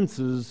three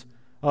tenses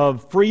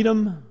of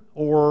freedom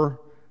or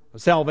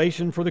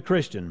salvation for the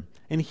Christian.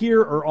 And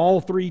here are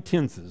all three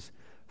tenses.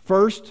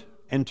 First,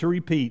 and to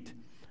repeat,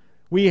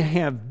 we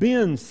have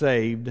been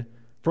saved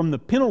from the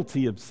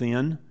penalty of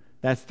sin.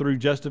 That's through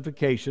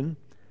justification.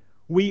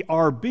 We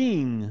are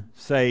being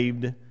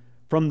saved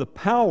from the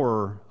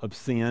power of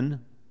sin,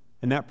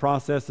 and that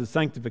process is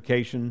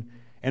sanctification.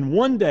 And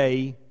one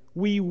day,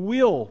 we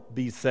will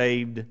be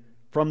saved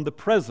from the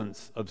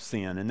presence of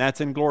sin, and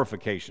that's in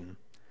glorification.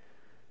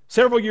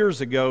 Several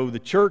years ago, the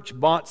church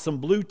bought some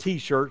blue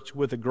t-shirts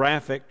with a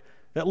graphic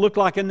that looked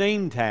like a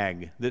name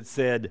tag that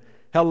said,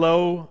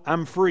 "Hello,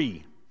 I'm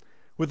free,"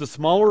 with a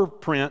smaller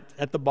print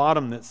at the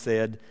bottom that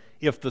said,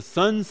 "If the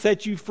Son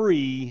sets you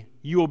free,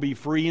 you will be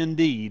free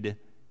indeed,"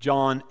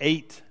 John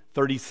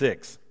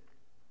 8:36.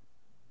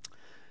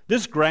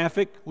 This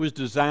graphic was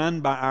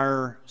designed by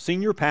our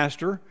senior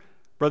pastor,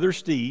 Brother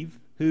Steve,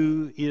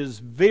 who is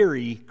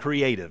very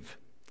creative.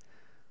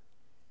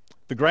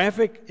 The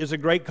graphic is a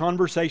great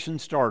conversation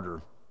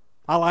starter.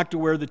 I like to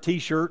wear the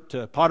t-shirt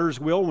to Potter's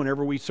Wheel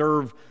whenever we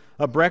serve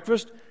a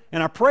breakfast,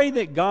 and I pray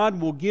that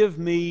God will give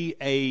me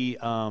a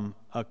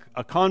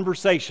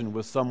conversation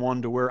with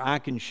someone to where I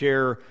can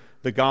share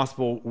the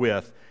gospel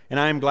with. And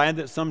I am glad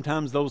that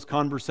sometimes those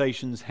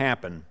conversations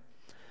happen.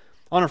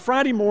 On a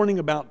Friday morning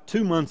about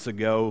 2 months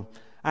ago,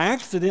 I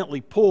accidentally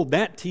pulled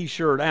that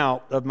t-shirt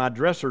out of my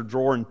dresser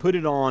drawer and put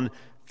it on,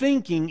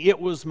 thinking it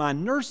was my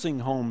nursing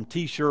home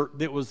t-shirt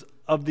that was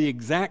of the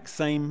exact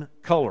same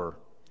color.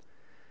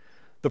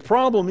 The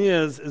problem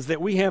is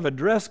that we have a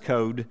dress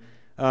code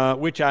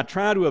which I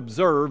try to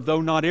observe,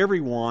 though not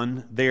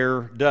everyone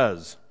there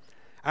does.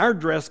 Our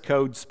dress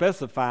code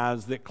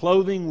specifies that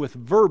clothing with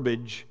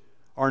verbiage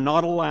are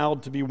not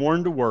allowed to be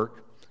worn to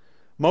work.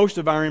 Most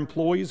of our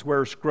employees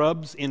wear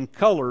scrubs in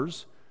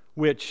colors,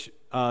 which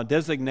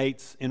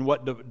designates in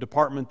what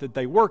department that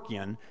they work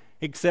in,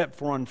 except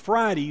for on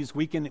Fridays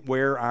we can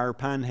wear our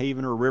Pine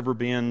Haven or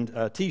Riverbend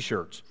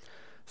t-shirts.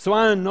 So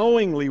I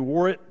unknowingly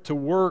wore it to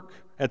work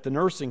at the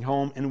nursing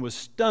home and was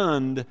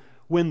stunned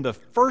when the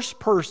first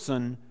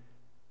person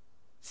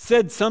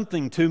said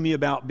something to me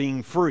about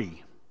being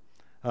free.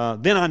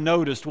 Then I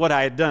noticed what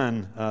I had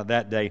done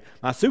that day.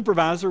 My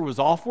supervisor was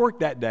off work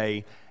that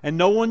day, and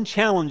no one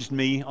challenged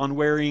me on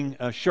wearing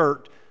a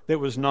shirt that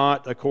was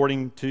not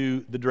according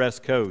to the dress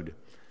code.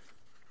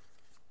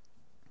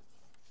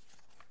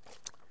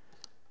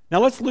 Now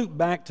let's loop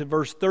back to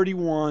verse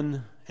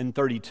 31 and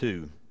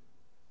 32.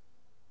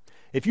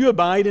 If you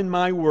abide in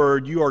my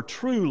word, you are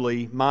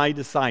truly my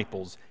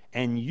disciples,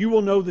 and you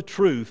will know the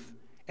truth,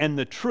 and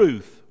the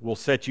truth will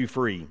set you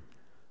free.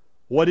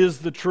 What is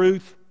the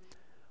truth?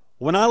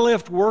 When I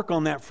left work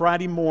on that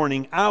Friday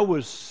morning, I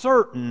was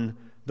certain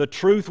the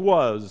truth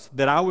was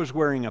that I was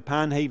wearing a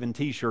Pine Haven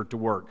t-shirt to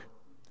work.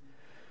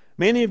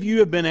 Many of you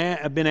have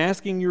been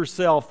asking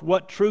yourself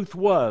what truth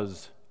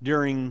was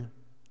during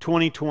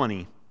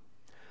 2020.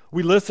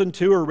 We listened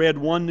to or read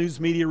one news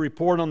media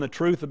report on the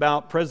truth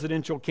about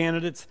presidential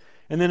candidates,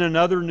 and then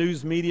another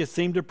news media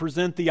seemed to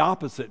present the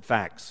opposite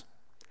facts.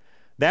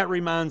 That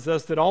reminds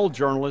us that all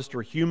journalists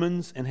are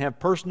humans and have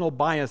personal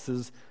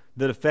biases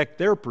that affect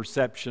their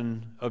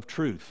perception of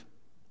truth.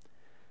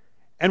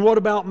 And what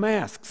about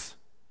masks?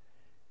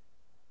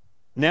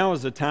 Now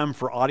is the time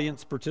for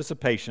audience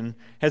participation.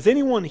 Has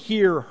anyone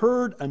here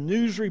heard a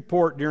news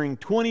report during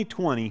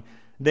 2020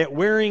 that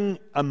wearing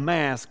a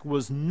mask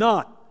was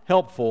not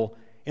helpful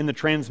in the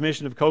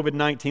transmission of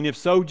COVID-19? If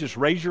so, just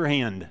raise your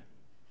hand.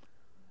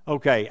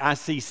 Okay, I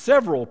see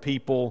several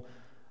people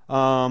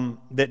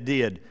that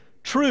did.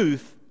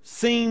 Truth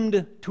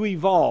seemed to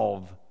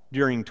evolve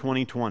during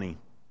 2020.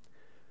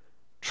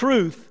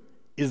 Truth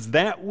is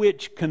that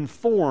which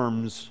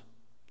conforms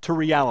to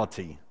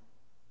reality.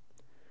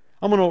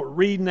 I'm going to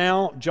read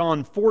now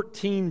John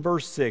 14,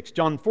 verse 6.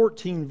 John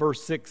 14,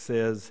 verse 6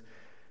 says,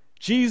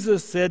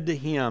 Jesus said to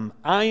him,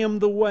 I am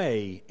the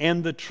way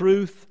and the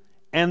truth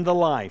and the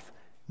life.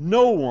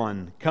 No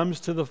one comes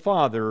to the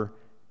Father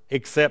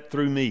except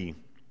through me.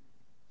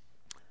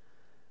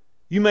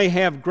 You may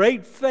have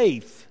great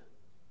faith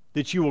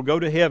that you will go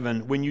to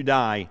heaven when you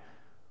die,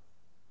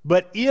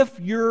 but if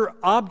your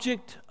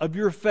object of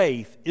your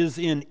faith is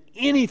in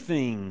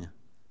anything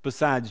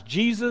besides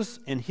Jesus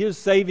and His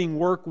saving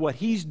work, what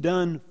He's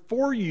done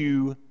for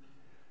you,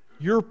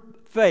 your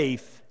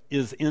faith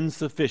is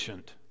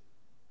insufficient.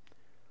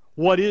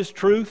 What is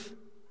truth?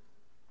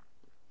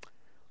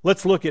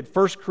 Let's look at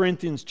 1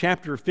 Corinthians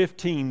chapter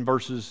 15,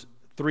 verses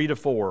 3 to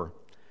 4.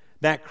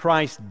 That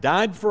Christ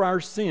died for our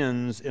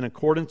sins in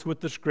accordance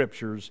with the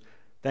Scriptures,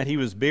 that He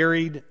was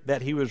buried,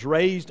 that He was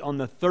raised on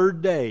the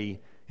third day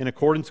in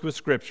accordance with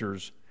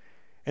Scriptures.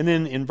 And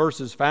then in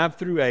verses 5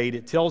 through 8,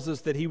 it tells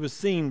us that He was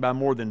seen by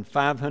more than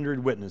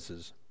 500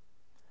 witnesses.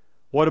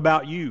 What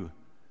about you?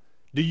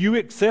 Do you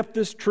accept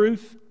this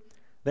truth?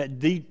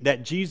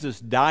 That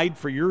Jesus died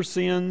for your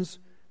sins,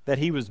 that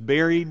He was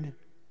buried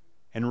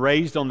and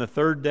raised on the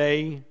third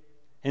day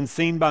and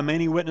seen by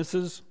many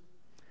witnesses?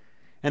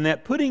 And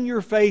that putting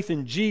your faith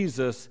in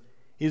Jesus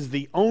is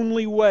the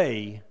only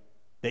way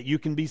that you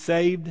can be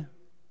saved?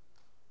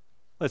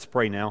 Let's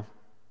pray now.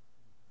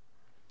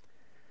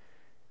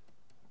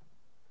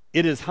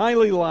 It is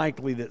highly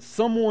likely that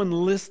someone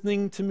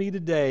listening to me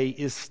today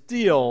is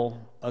still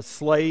a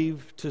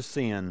slave to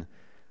sin.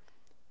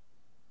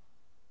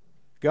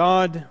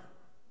 God,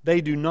 they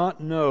do not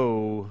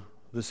know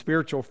the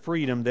spiritual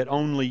freedom that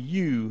only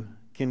You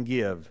can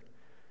give.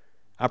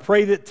 I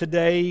pray that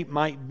today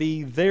might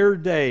be their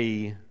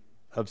day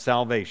of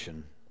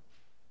salvation.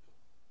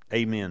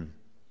 Amen.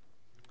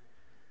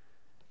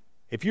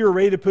 If you are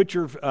ready to put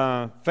your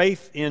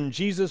faith in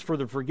Jesus for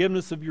the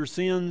forgiveness of your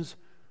sins,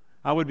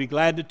 I would be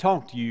glad to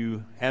talk to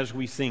you as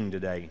we sing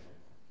today.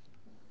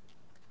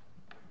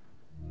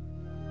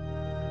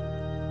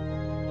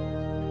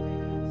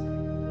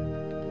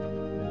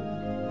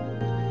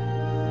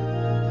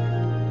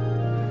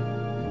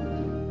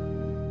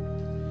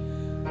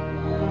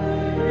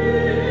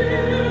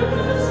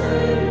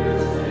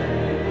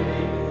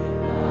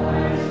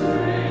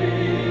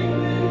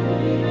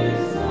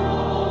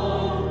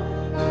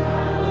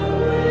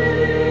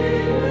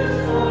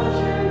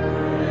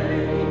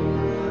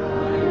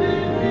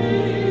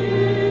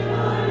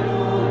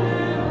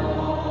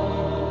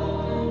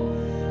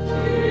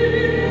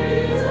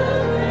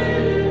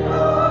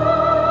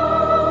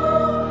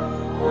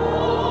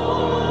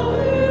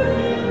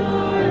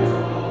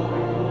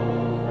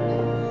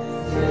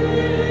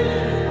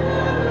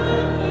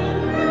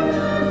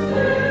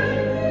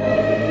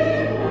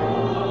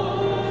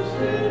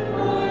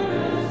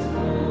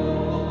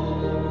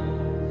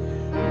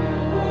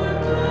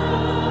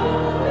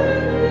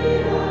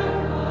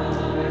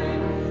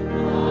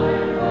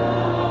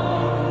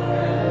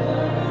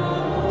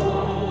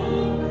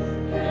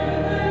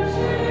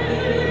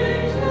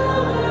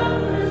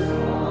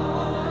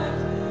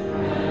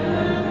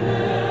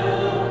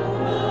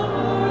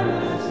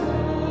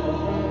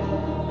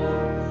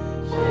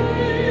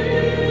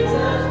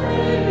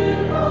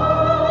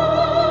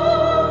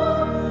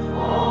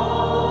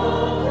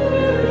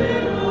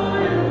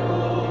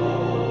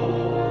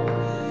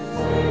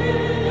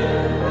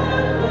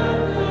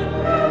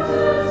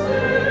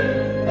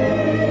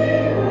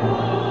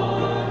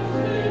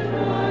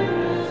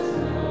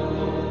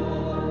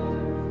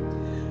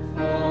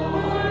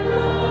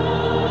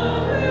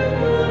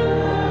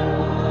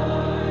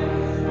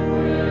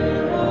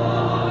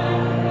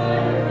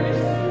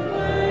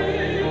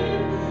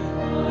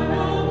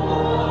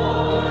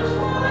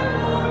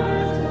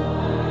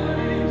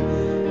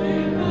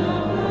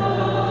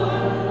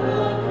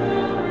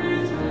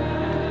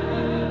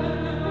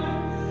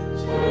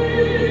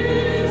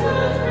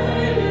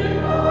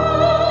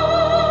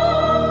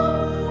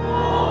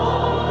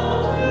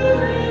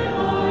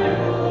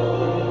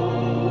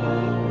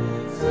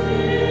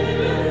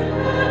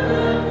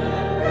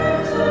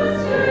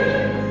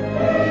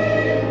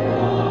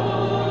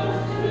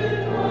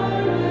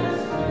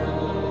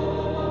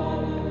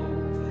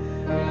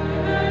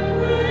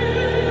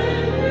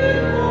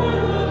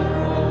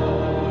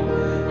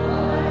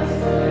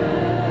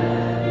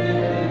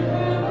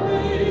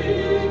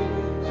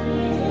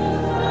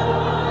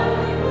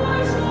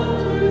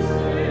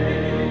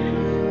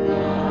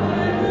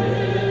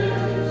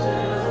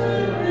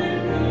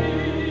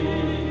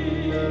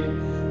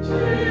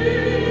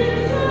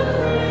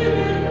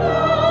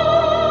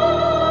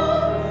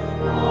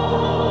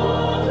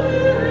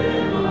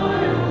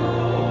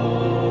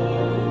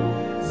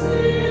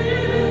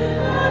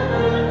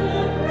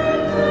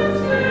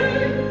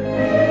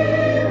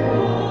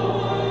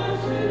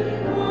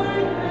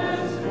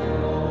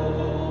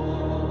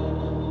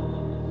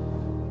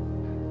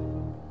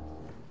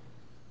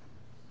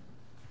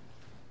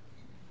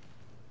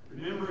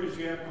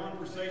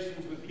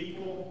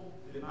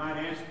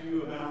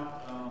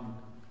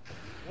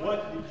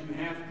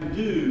 to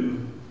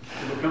do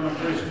to become a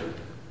Christian.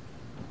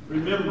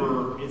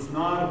 Remember, it's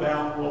not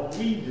about what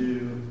we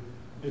do,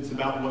 it's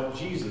about what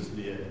Jesus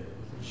did.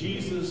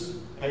 Jesus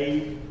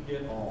paid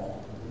it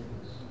all.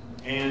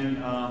 And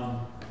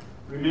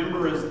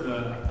remember, as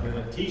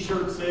the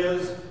t-shirt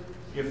says,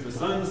 if the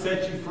Son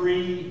sets you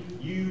free,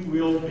 you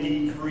will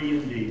be free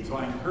indeed. So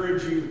I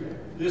encourage you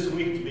this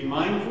week to be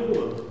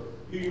mindful of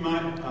who you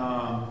might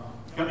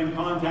come in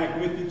contact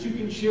with, that you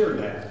can share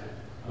that.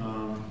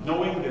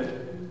 Knowing that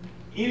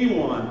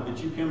anyone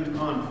that you come in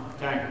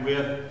contact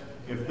with,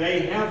 if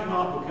they have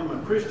not become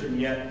a Christian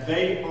yet,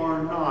 they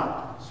are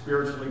not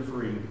spiritually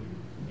free.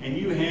 And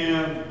you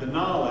have the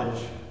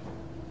knowledge,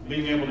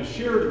 being able to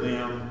share to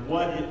them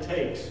what it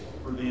takes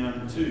for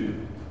them to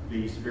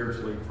be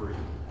spiritually free.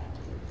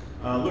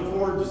 Look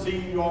forward to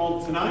seeing you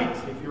all tonight,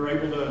 if you're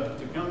able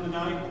to come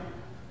tonight.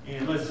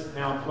 And let's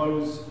now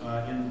close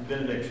in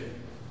benediction.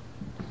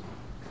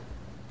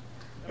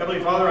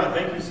 Heavenly Father, I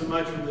thank you so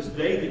much for this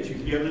day that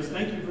you've given us.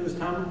 Thank you for this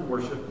time of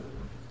worship.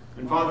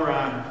 And Father,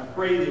 I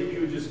pray that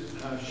you would just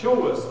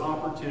show us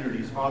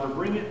opportunities. Father,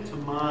 bring it to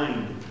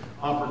mind,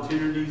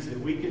 opportunities that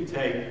we could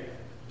take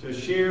to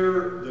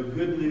share the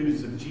good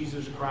news of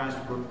Jesus Christ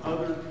for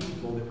other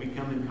people that we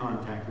come in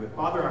contact with.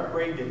 Father, I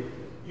pray that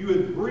you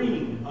would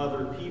bring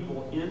other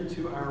people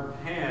into our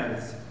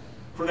paths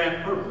for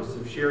that purpose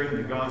of sharing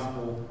the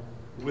gospel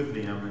with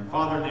them. And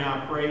Father,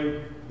 now I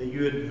pray that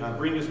you would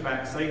bring us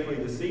back safely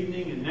this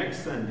evening and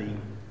next Sunday,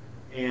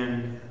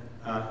 and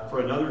for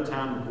another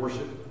time of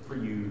worship for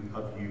you,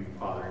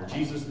 Father. In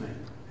Jesus' name,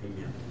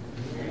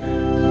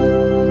 amen.